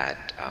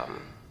that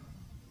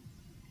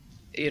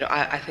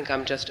I think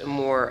I'm just a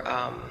more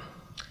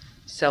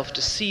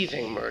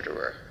self-deceiving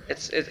murderer.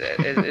 It's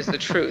the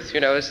truth.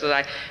 It's that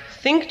I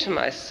think to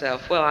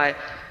myself, well, I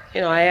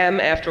am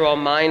after all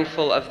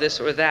mindful of this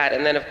or that,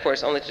 and then of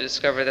course only to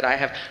discover that I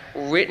have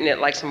written it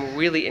like some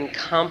really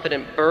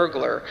incompetent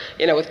burglar,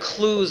 with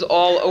clues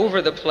all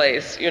over the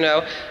place, and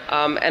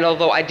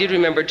although I did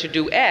remember to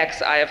do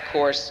X, I of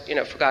course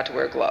forgot to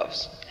wear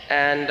gloves.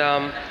 And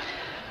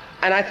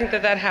I think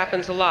that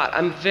happens a lot.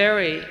 I'm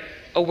very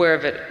aware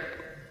of it.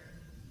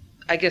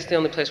 I guess the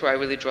only place where I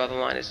really draw the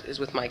line is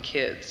with my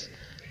kids,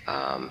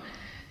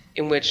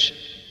 in which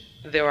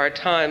there are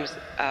times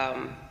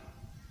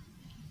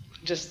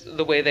just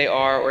the way they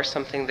are or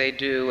something they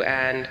do,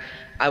 and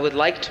I would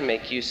like to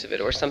make use of it,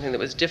 or something that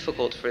was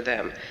difficult for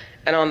them.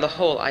 And on the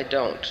whole, I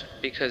don't,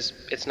 because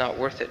it's not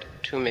worth it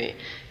to me.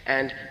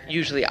 And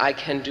usually I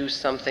can do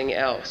something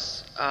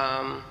else.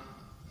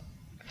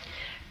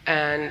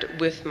 And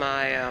with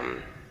my,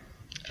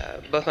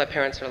 both my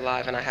parents are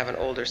alive, and I have an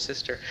older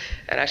sister.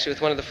 And actually,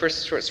 with one of the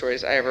first short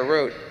stories I ever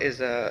wrote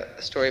is a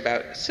story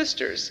about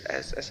sisters,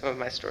 as some of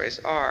my stories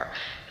are.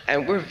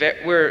 And we're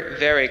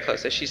very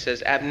close, as she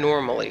says,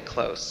 abnormally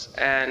close.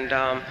 And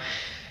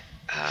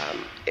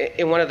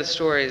in one of the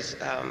stories,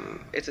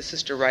 it's a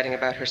sister writing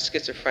about her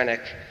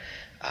schizophrenic,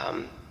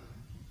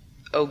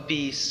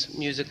 obese,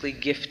 musically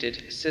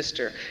gifted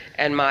sister,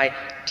 and my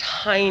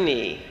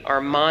tiny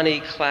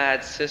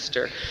Armani-clad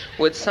sister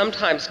would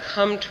sometimes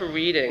come to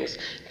readings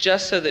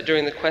just so that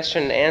during the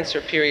question and answer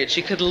period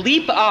she could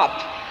leap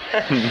up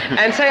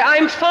and say,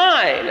 "I'm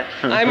fine,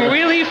 I'm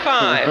really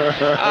fine."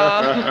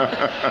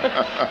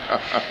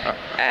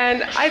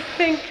 And I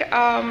think,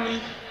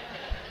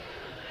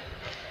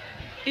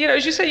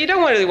 as you say, you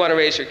don't really want to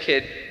raise your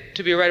kid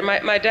to be a writer.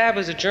 My dad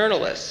was a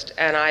journalist,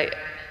 and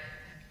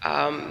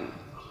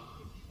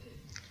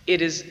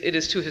it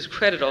is to his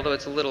credit, although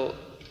it's a little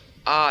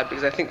odd,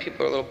 because I think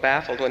people are a little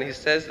baffled when he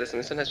says this. I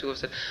mean, sometimes people have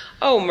said,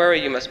 "Oh,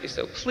 Murray, you must be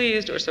so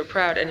pleased or so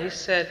proud." And he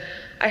said,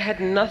 "I had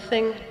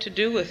nothing to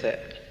do with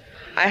it.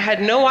 I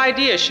had no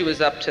idea she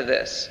was up to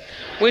this,"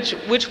 which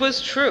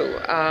was true.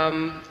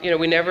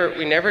 We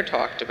never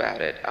talked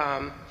about it.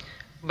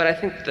 But I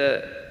think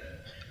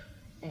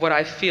what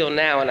I feel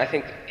now, and I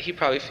think he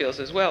probably feels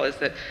as well, is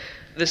that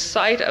the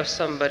sight of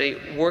somebody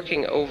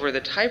working over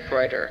the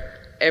typewriter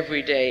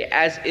every day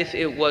as if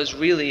it was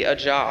really a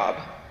job,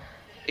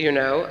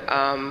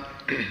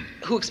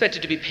 who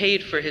expected to be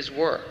paid for his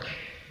work,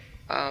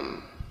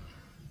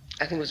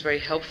 I think was very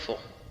helpful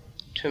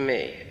to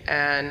me.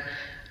 And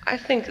I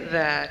think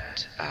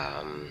that,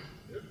 on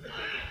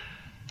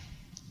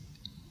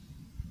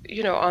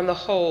the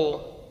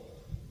whole,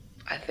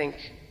 I think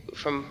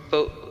from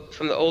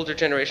the older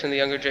generation and the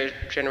younger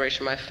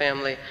generation, my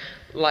family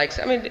likes,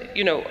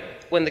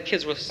 when the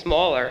kids were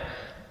smaller,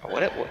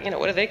 what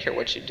do they care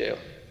what you do?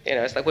 You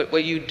know, it's like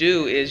what you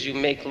do is you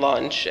make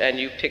lunch and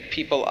you pick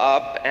people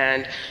up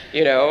and,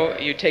 you know,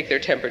 you take their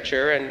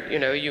temperature and, you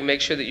know, you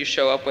make sure that you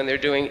show up when they're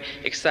doing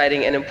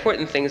exciting and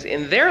important things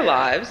in their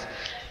lives,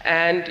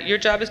 and your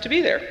job is to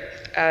be there.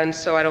 And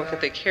so I don't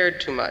think they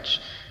cared too much.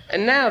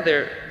 And now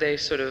they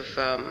sort of,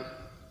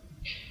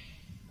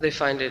 they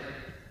find it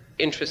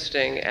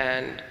interesting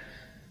and,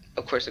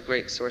 of course, a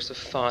great source of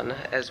fun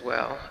as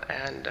well.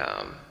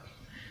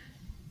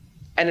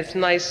 And it's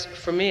nice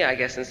for me, I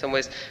guess, in some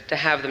ways, to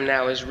have them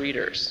now as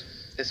readers.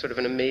 It's sort of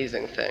an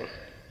amazing thing.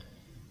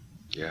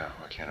 Yeah,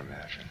 I can't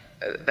imagine.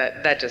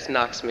 That just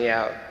knocks me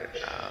out.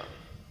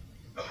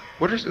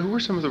 Who are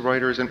some of the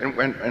writers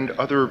and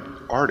other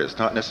artists,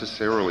 not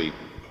necessarily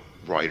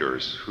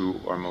writers, who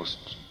are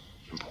most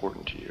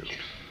important to you?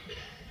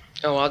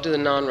 Oh, I'll do the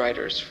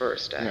non-writers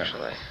first,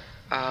 actually.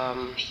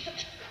 Yeah.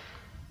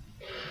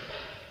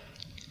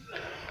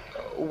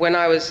 When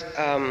I was...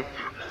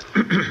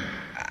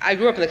 I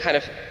grew up in the kind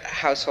of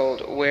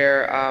household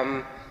where,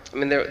 I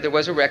mean, there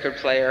was a record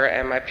player,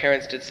 and my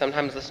parents did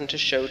sometimes listen to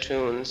show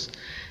tunes,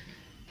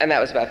 and that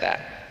was about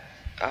that.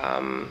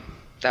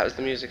 That was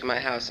the music in my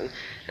house.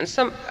 And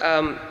some,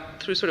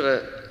 through sort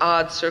of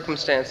odd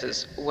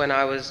circumstances, when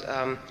I was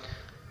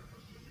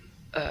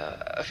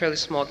a fairly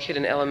small kid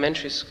in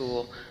elementary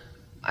school,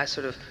 I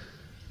sort of,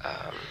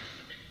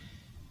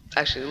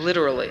 actually,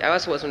 literally, I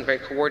also wasn't very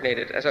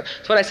coordinated. So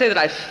when I say that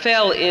I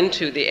fell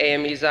into the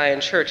AME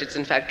Zion Church, it's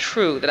in fact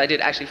true that I did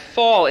actually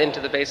fall into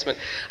the basement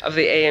of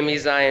the AME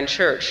Zion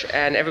Church,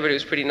 and everybody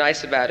was pretty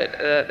nice about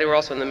it. They were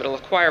also in the middle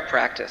of choir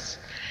practice,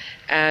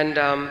 and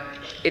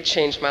it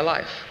changed my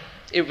life.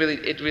 It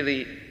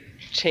really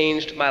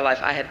changed my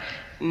life. I had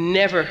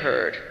never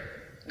heard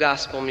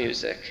gospel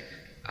music,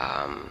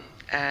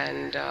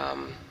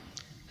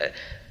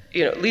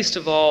 you know, least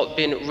of all,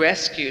 been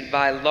rescued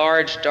by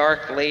large,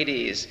 dark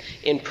ladies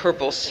in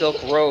purple silk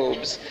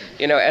robes,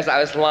 you know, as I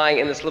was lying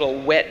in this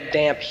little wet,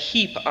 damp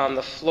heap on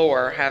the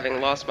floor, having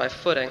lost my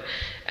footing.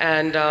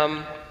 And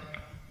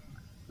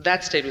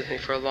that stayed with me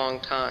for a long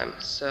time.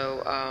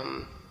 So,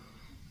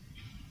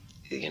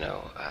 you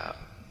know,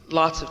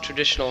 lots of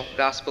traditional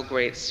gospel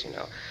greats, you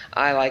know.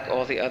 I, like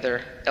all the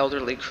other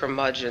elderly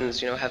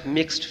curmudgeons, you know, have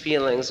mixed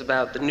feelings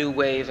about the new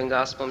wave in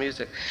gospel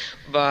music.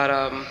 But,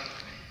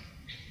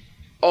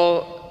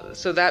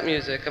 so that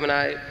music, I mean,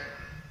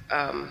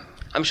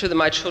 I'm sure that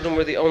my children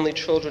were the only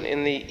children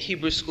in the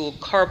Hebrew school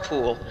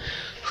carpool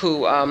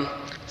who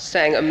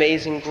sang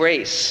Amazing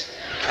Grace.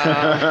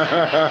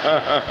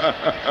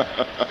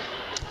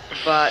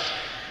 But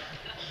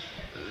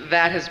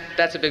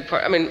that's a big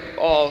part. I mean,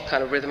 all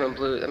kind of rhythm and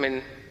blues. I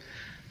mean,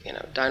 you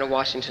know, Dinah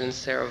Washington and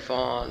Sarah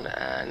Vaughan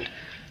and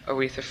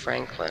Aretha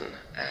Franklin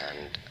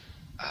and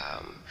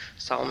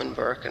Solomon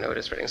Burke and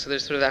Otis Redding. So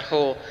there's sort of that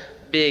whole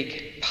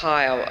big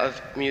pile of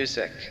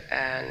music,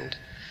 and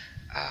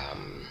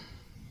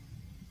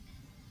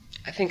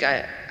I think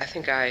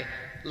I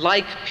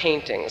like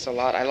paintings a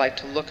lot. I like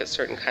to look at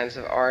certain kinds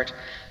of art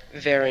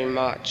very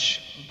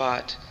much,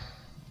 but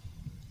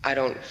I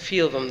don't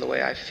feel them the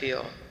way I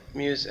feel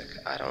music,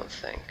 I don't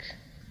think.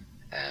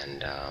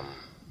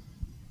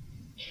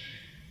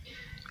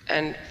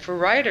 And for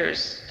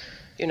writers,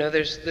 you know,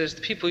 there's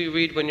the people you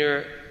read when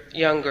you're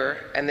younger,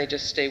 and they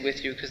just stay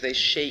with you because they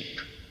shape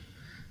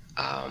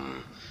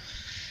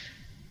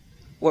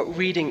what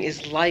reading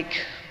is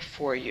like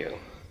for you.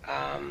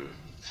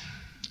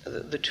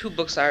 The two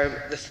books are,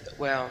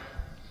 A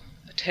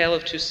Tale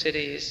of Two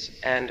Cities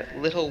and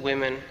Little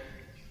Women,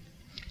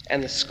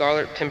 and The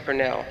Scarlet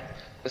Pimpernel,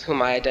 with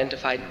whom I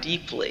identify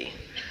deeply,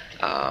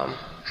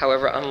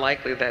 however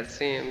unlikely that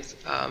seems.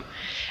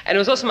 And it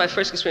was also my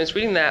first experience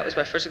reading that, was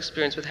my first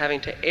experience with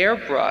having to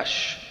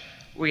airbrush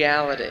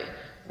reality,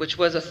 which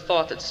was a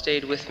thought that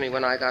stayed with me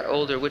when I got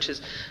older, which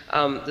is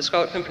The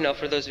Scarlet Pimpernel,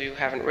 for those of you who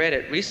haven't read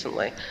it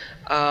recently,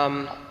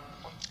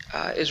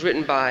 is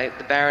written by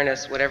the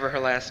Baroness, whatever her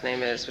last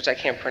name is, which I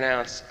can't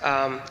pronounce,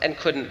 and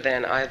couldn't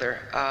then either,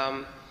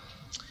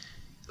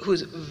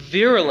 who's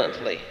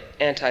virulently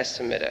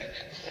anti-Semitic.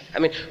 I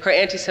mean, her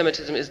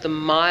anti-Semitism is the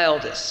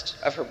mildest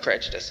of her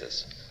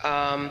prejudices.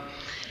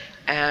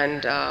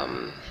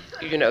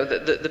 You know,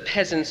 the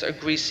peasants are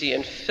greasy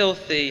and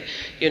filthy,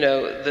 you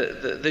know,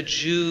 the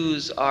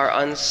Jews are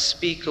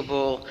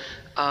unspeakable,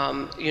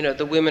 you know,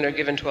 the women are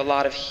given to a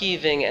lot of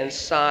heaving and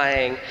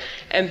sighing,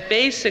 and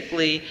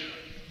basically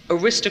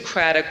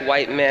aristocratic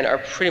white men are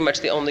pretty much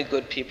the only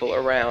good people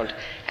around.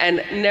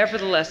 And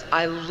nevertheless,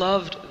 I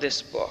loved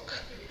this book,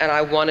 and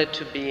I wanted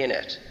to be in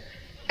it.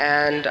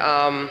 And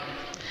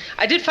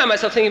I did find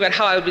myself thinking about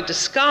how I would be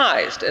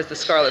disguised as the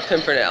Scarlet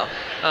Pimpernel.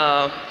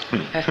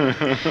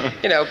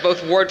 You know,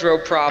 both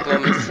wardrobe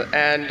problems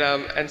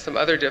and some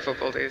other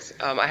difficulties.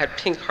 I had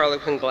pink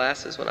Harlequin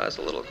glasses when I was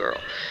a little girl,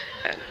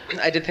 and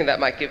I did think that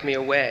might give me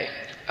away.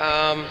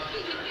 And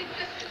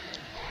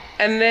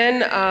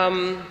then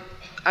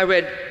I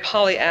read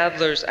Polly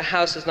Adler's A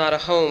House Is Not a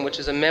Home, which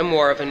is a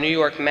memoir of a New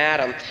York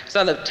madam. It's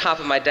on the top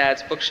of my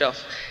dad's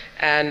bookshelf.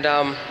 And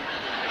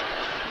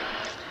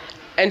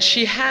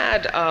she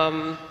had,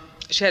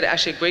 she had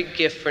actually a great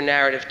gift for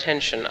narrative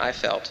tension, I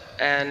felt.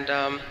 And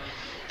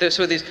there's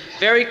sort of these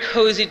very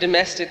cozy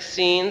domestic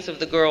scenes of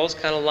the girls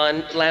kind of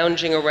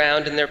lounging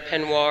around in their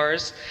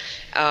peignoirs.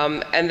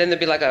 And then there'd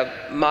be like a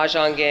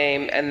mahjong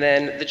game, and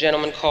then the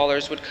gentlemen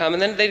callers would come,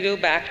 and then they'd go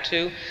back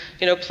to,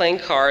 playing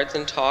cards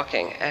and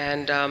talking.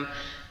 And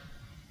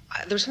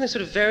there was something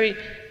sort of very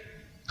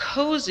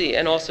cozy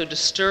and also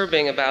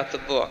disturbing about the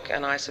book.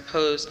 And I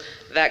suppose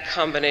that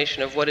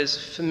combination of what is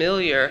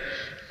familiar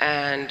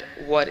and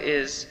what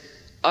is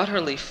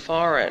utterly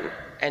foreign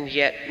and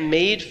yet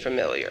made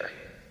familiar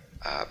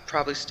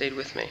probably stayed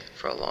with me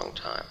for a long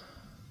time.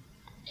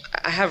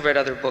 I have read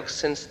other books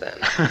since then.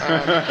 But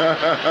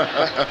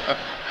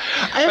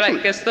I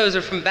guess those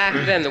are from back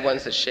then, the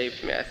ones that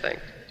shaped me, I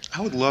think. I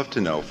would love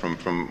to know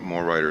from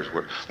more writers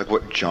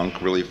what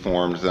junk really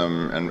formed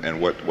them, and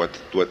what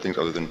things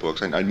other than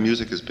books. And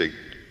music is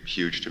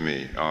huge to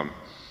me.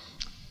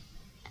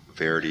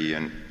 Verdi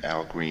and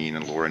Al Green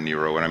and Laura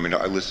Nyro, and I mean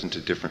I listen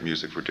to different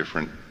music for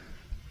different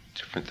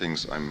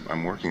things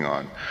I'm working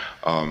on.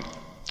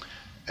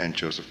 And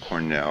Joseph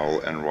Cornell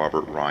and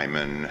Robert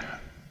Ryman.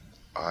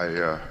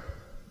 I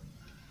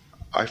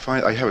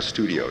find I have a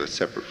studio that's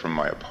separate from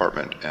my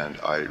apartment, and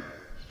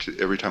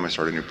every time I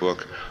start a new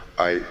book,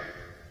 I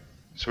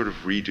sort of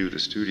redo the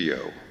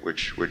studio,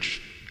 which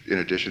in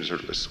addition to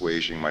sort of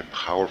assuaging my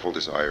powerful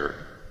desire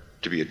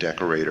to be a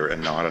decorator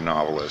and not a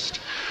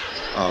novelist,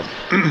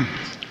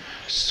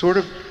 sort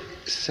of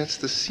sets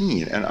the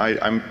scene. And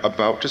I'm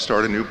about to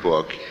start a new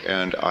book,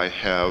 and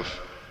I've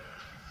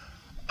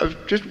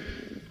just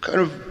kind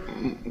of,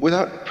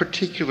 without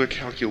particular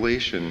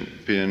calculation,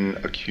 been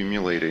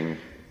accumulating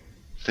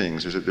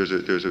things.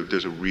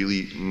 There's a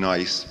really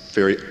nice,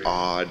 very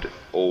odd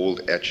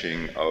old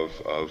etching of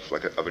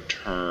a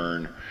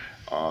tern,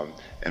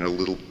 and a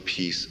little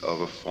piece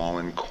of a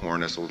fallen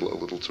cornice, a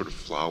little sort of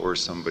flower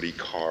somebody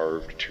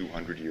carved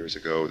 200 years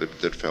ago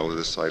that fell to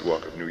the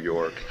sidewalk of New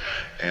York,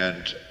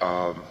 and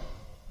a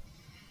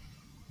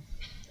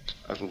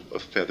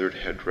feathered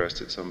headdress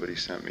that somebody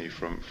sent me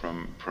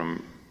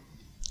from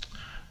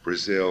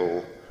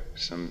Brazil,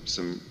 some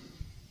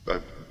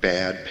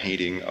bad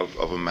painting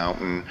of a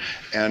mountain,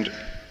 and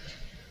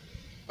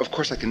of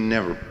course I can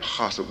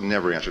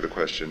never answer the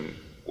question,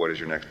 what is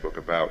your next book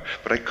about?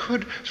 But I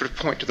could sort of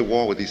point to the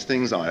wall with these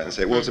things on it and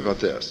say, well, it's about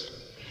this.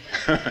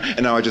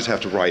 And now I just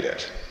have to write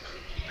it.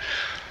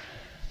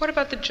 What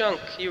about the junk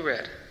you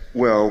read?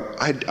 Well,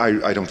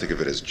 I don't think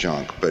of it as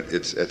junk, but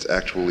it's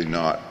actually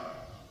not,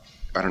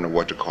 I don't know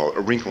what to call it.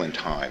 A Wrinkle in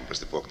Time was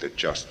the book that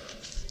just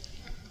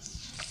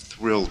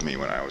thrilled me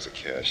when I was a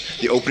kid.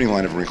 The opening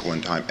line of Wrinkle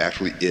in Time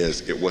actually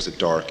is, "It was a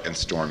dark and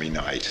stormy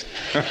night."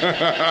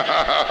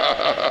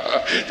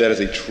 That is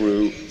a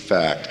true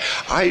fact.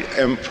 I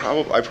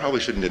probably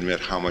shouldn't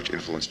admit how much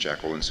influence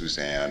Jacqueline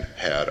Suzanne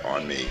had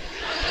on me.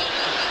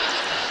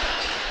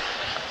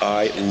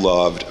 I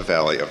loved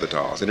Valley of the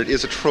Dolls, and it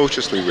is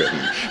atrociously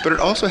written, but it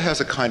also has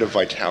a kind of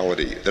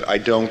vitality that I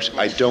don't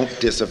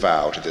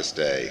disavow to this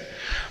day.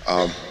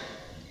 And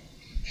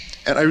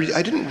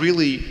I didn't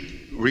really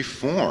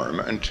reform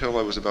until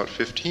I was about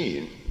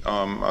 15.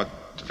 A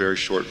very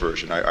short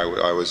version.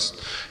 I was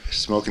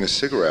smoking a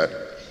cigarette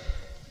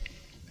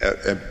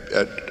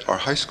at our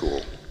high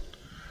school,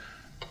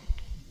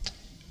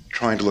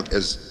 trying to look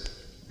as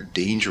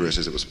dangerous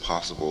as it was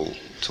possible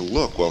to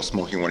look while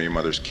smoking one of your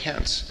mother's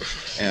Kents.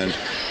 And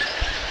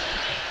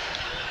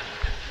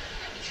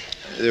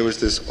there was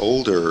this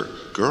older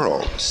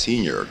girl,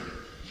 senior,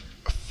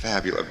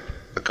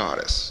 a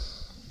goddess,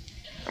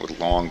 with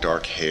long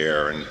dark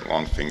hair and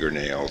long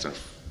fingernails and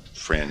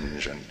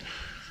fringe, and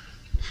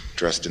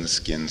dressed in the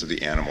skins of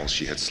the animals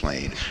she had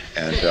slain.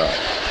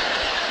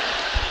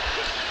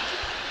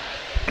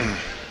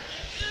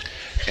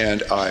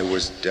 And I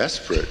was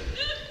desperate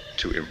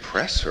to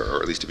impress her,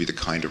 or at least to be the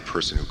kind of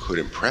person who could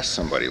impress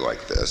somebody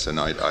like this. And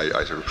I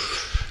sort of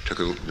took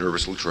a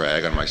nervous little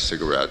drag on my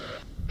cigarette,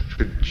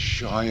 took a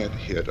giant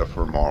hit of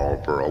her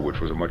Marlboro, which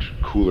was a much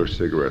cooler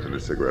cigarette than the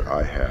cigarette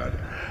I had,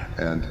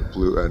 and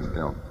blew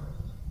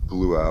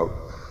out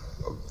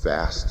a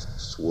vast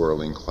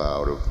swirling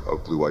cloud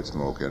of blue-white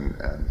smoke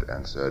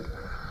and said,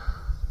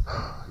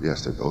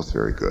 "Yes, they're both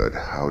very good.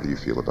 How do you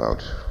feel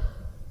about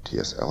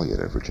T.S. Eliot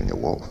and Virginia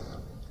Woolf?"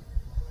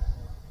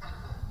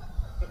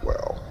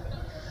 Well,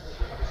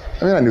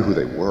 I mean, I knew who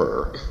they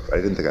were. I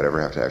didn't think I'd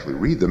ever have to actually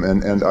read them,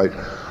 and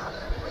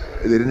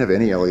they didn't have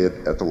any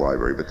Eliot at the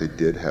library, but they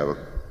did have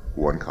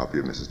one copy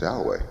of Mrs.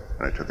 Dalloway,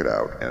 and I took it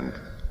out and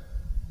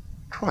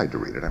tried to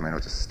read it. I mean, I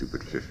was a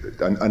stupid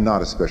a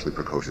not especially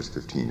precocious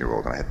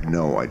 15-year-old, and I had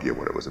no idea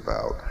what it was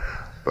about.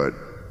 But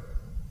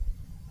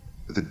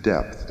the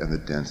depth and the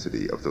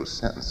density of those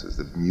sentences,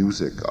 the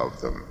music of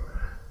them,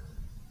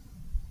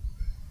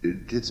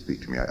 it did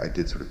speak to me. I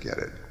did sort of get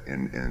it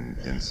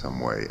in some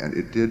way, and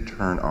it did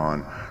turn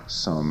on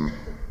some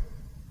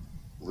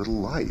little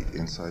light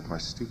inside my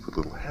stupid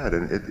little head,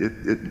 and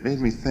it made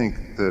me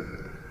think that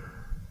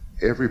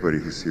everybody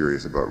who's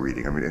serious about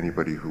reading, I mean,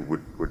 anybody who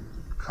would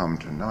come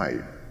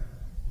tonight,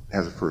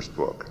 has a first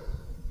book.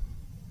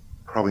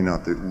 probably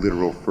not the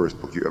literal first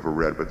book you ever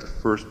read, but the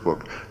first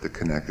book that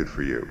connected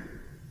for you,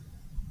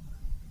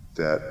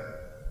 that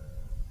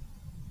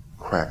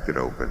cracked it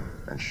open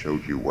and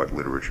showed you what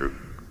literature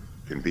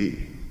can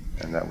be,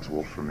 and that was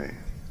Woolf for me.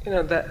 You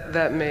know,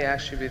 that may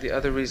actually be the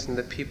other reason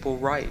that people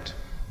write,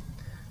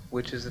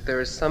 which is that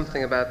there is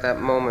something about that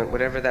moment,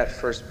 whatever that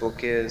first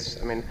book is.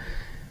 I mean,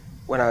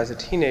 when I was a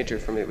teenager,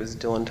 for me, it was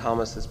Dylan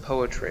Thomas's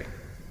poetry,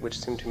 which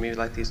seemed to me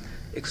like these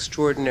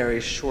extraordinary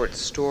short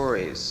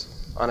stories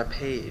on a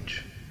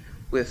page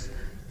with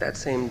that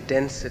same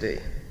density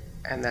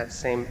and that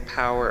same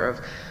power of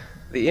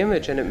the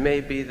image. And it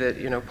may be that,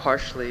 you know,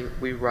 partially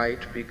we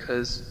write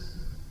because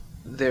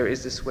there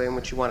is this way in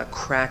which you want to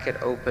crack it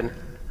open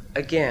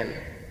again,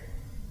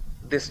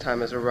 this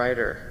time as a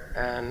writer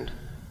and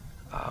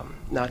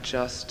not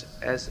just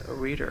as a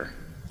reader.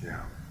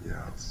 Yeah.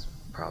 It's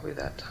probably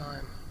that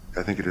time.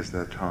 I think it is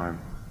that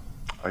time.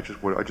 But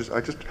there's one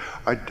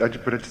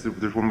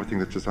more thing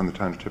that's just on the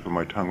tip of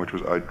my tongue, which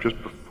was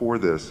just before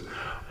this,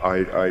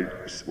 I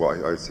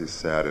say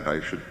sad, and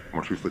I should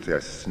more truthfully say I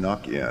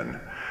snuck in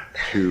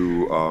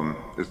to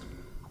this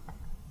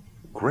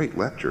great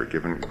lecture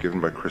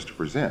given by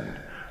Christopher Zinn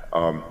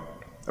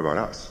about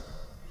us.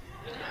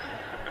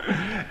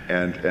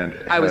 And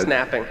I was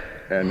napping.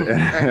 And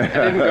I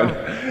didn't go.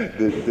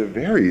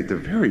 the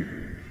very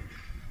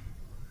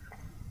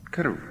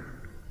kind of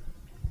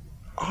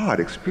odd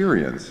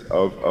experience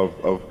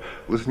of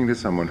listening to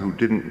someone who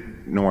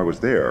didn't know I was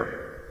there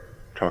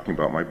talking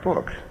about my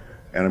book.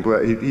 And I'm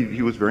glad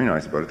he was very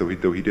nice about it,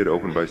 though he did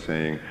open by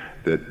saying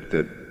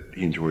that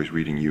he enjoys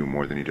reading you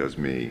more than he does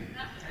me.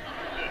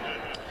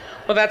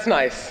 Well, that's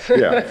nice.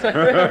 Yeah.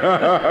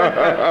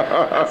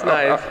 That's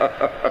nice.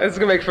 It's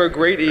going to make for a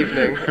great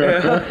evening.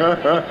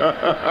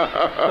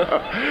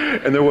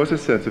 And there was a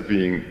sense of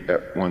being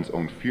at one's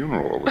own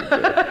funeral, I would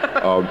say.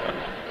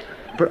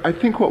 But I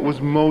think what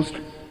was most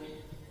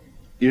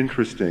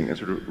interesting and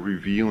sort of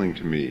revealing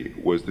to me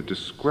was the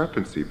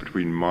discrepancy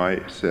between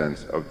my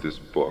sense of this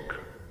book,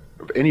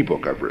 of any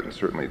book I've written,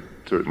 certainly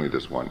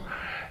this one,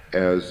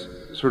 as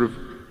sort of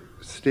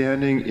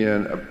standing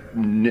in a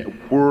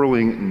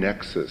whirling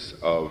nexus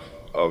of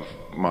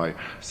my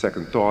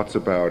second thoughts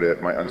about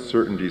it, my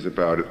uncertainties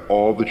about it,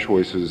 all the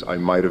choices I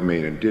might have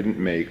made and didn't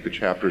make, the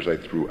chapters I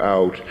threw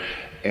out,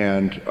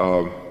 and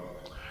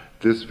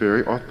this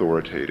very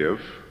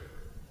authoritative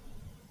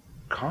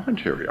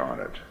commentary on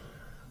it.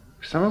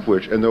 Some of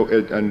which,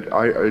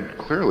 I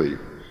clearly,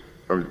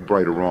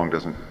 right or wrong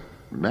doesn't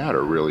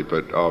matter really,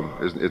 but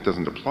it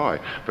doesn't apply.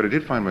 But I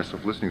did find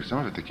myself listening to some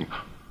of it thinking,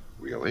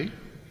 really?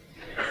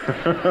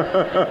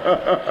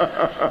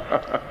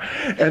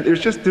 And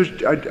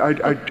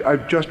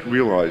I've just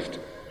realized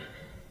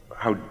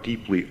how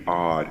deeply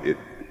odd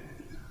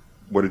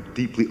what a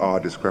deeply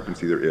odd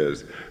discrepancy there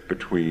is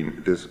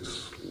between this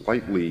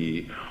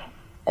slightly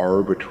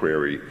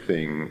arbitrary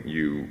thing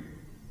you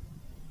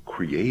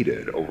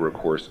created over a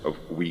course of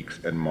weeks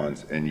and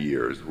months and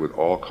years with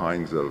all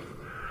kinds of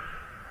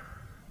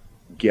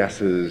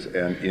guesses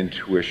and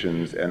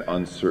intuitions and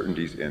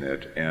uncertainties in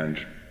it,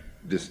 and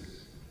this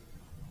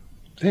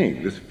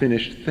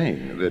finished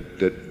thing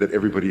that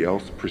everybody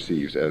else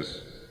perceives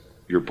as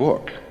your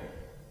book.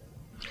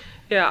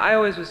 Yeah, I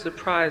always was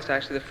surprised,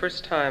 actually, the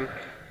first time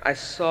I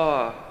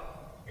saw,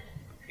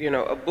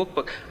 a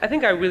book. I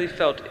think I really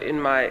felt in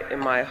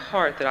my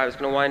heart that I was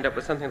going to wind up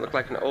with something that looked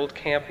like an old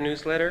camp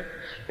newsletter,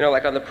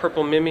 like on the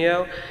purple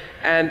Mimeo.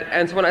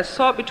 And so when I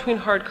saw it between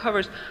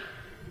hardcovers,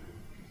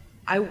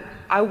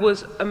 I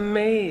was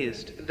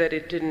amazed that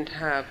it didn't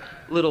have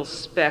little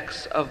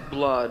specks of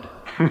blood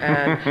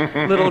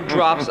and little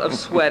drops of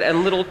sweat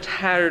and little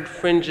tattered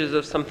fringes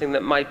of something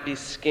that might be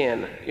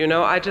skin.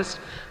 I just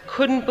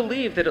couldn't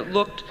believe that it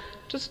looked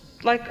just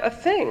like a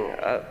thing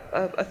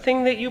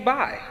that you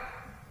buy.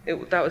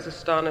 That was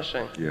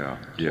astonishing. Yeah.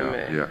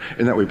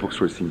 In that way,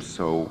 bookstores seem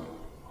so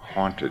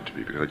haunted to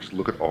me, because I just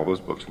look at all those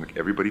books and think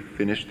everybody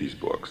finished these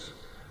books,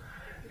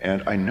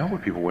 and I know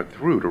what people went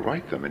through to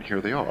write them, and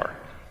here they are.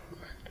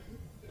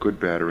 Good,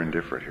 bad, or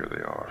indifferent, here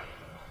they are.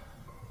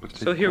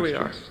 So here we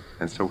are.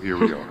 And so here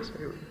we are.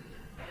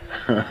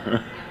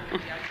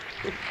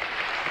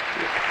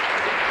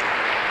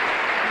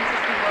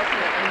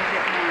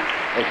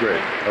 Oh,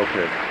 great.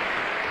 Okay.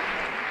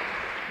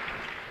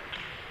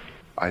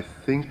 I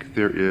think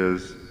there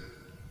is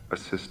a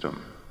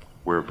system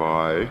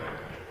whereby...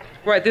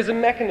 Right, there's a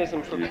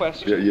mechanism for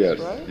questions, yes,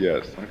 right?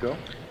 Yes. Want to go?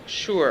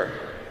 Sure.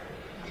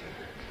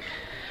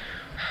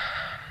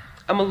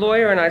 I'm a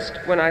lawyer, and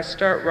when I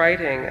start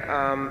writing,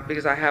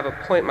 because I have a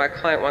point my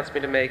client wants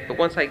me to make, but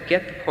once I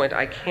get the point,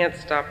 I can't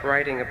stop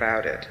writing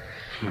about it.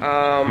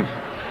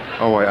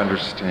 Oh, I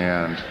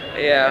understand.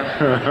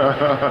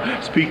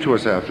 Yeah. Speak to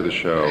us after the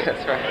show.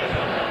 That's right.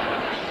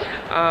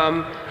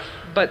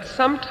 But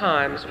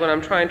sometimes when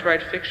I'm trying to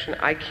write fiction,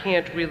 I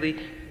can't really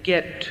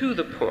get to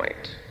the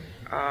point.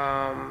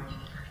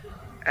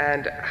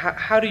 And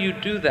how do you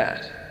do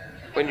that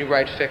when you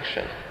write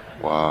fiction?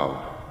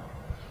 Wow.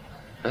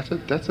 That's a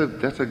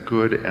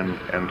good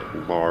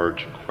and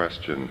large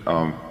question.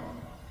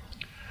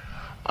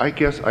 I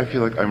guess I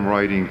feel like I'm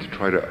writing to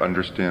try to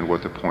understand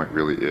what the point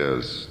really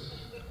is.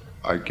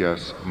 I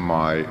guess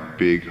my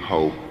big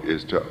hope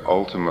is to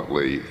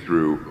ultimately,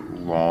 through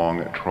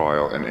long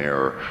trial and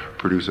error,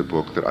 produce a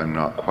book that I'm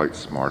not quite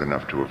smart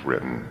enough to have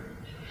written.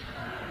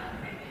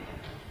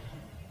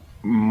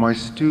 My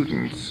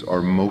students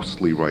are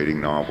mostly writing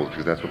novels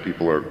because that's what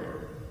people are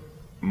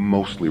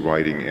mostly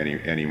writing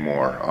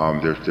anymore.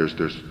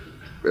 There's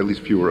at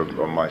least fewer of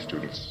my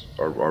students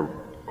are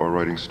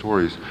writing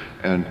stories,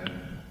 and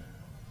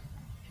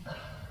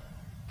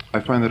I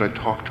find that I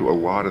talk to a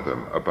lot of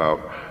them about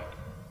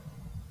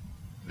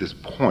this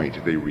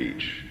point they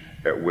reach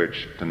at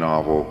which the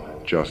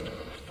novel just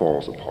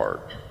falls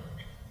apart.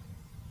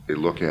 They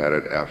look at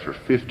it after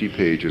 50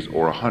 pages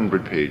or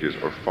 100 pages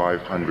or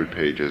 500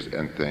 pages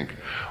and think,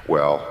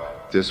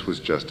 well, this was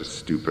just a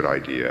stupid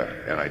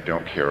idea and I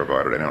don't care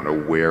about it. I don't know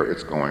where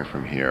it's going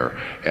from here,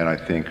 and I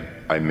think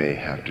I may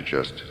have to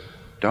just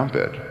dump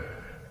it.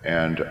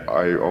 And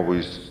I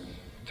always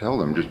tell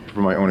them, just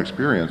from my own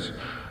experience,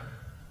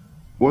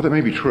 well, that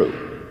may be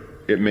true.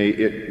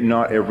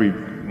 Not every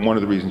one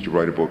of the reasons you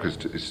write a book is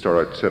to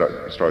start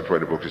to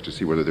write a book is to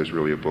see whether there's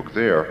really a book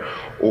there.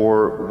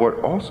 Or what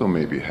also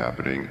may be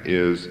happening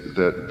is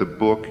that the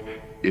book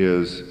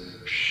is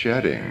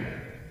shedding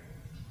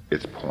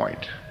its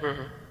point,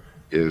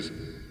 is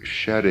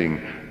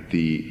shedding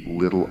the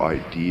little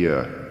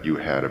idea you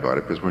had about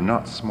it, because we're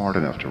not smart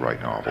enough to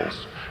write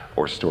novels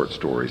or short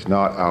stories,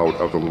 not out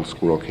of the little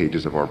squirrel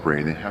cages of our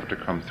brain. They have to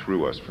come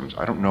through us from,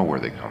 I don't know where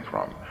they come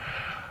from.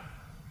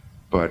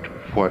 But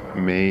what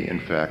may in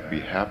fact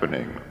be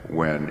happening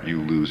when you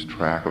lose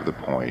track of the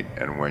point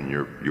and when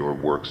your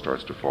work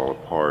starts to fall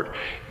apart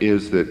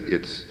is that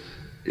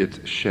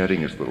it's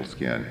shedding its little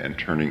skin and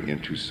turning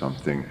into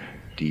something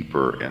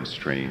deeper and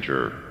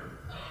stranger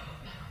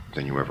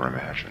than you ever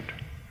imagined.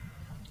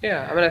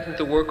 Yeah, I mean, I think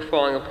the work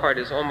falling apart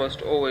is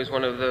almost always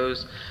one of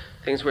those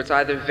things where it's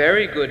either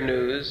very good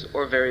news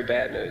or very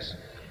bad news.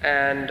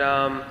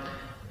 And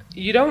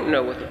you don't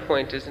know what the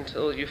point is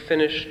until you've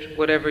finished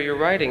whatever you're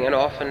writing, and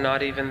often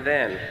not even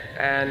then.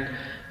 And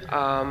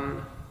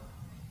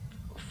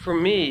for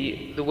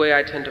me, the way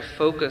I tend to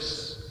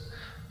focus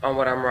on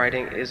what I'm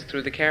writing is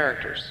through the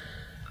characters.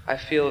 I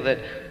feel that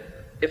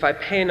if I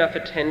pay enough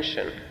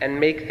attention and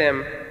make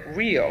them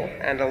real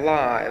and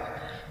alive,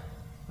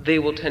 they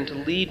will tend to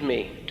lead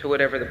me to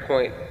whatever the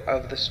point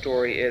of the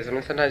story is. I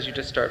mean, sometimes you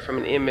just start from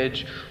an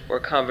image or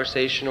a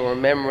conversation or a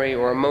memory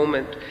or a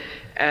moment,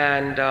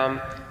 and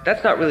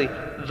that's not really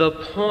the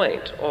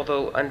point,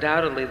 although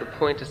undoubtedly the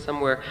point is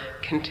somewhere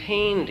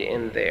contained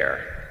in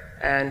there.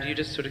 And you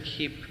just sort of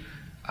keep,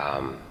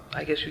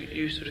 I guess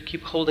you sort of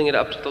keep holding it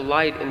up to the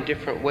light in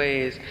different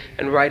ways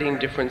and writing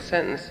different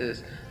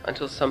sentences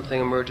until something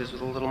emerges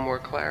with a little more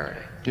clarity.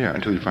 Yeah,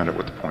 until you find out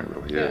what the point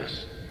really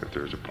is, if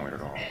there's a point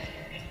at all.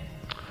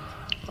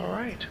 All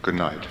right. Good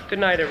night. Good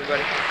night,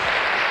 everybody.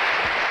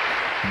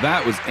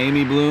 That was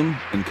Amy Bloom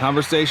in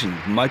conversation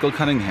with Michael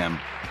Cunningham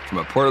from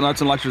a Portland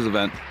Arts and Lectures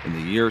event in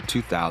the year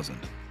 2000.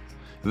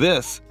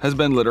 This has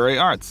been Literary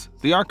Arts,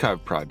 the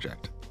Archive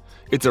Project.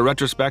 It's a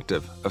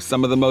retrospective of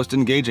some of the most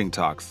engaging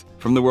talks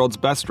from the world's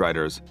best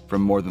writers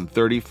from more than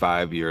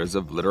 35 years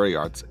of literary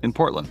arts in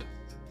Portland.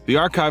 The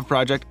Archive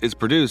Project is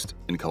produced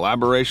in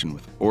collaboration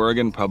with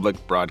Oregon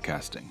Public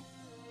Broadcasting.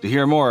 To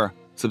hear more,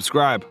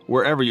 subscribe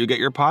wherever you get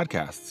your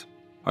podcasts.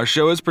 Our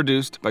show is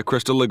produced by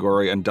Crystal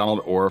Ligori and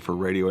Donald Orr for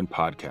radio and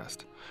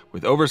podcast,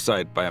 with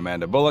oversight by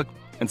Amanda Bullock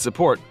and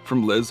support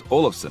from Liz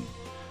Olafson.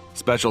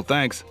 Special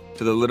thanks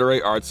to the Literary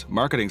Arts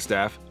marketing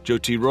staff, Joe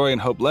T. Roy and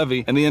Hope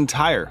Levy, and the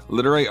entire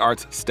Literary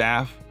Arts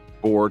staff,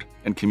 board,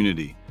 and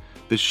community.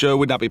 This show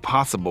would not be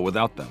possible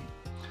without them.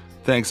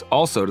 Thanks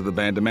also to the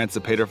band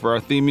Emancipator for our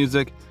theme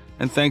music,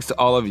 and thanks to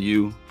all of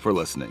you for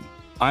listening.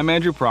 I'm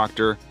Andrew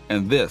Proctor,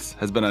 and this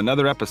has been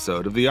another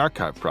episode of the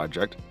Archive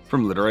Project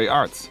from Literary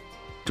Arts.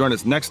 Join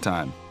us next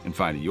time in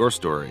finding your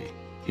story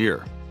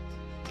here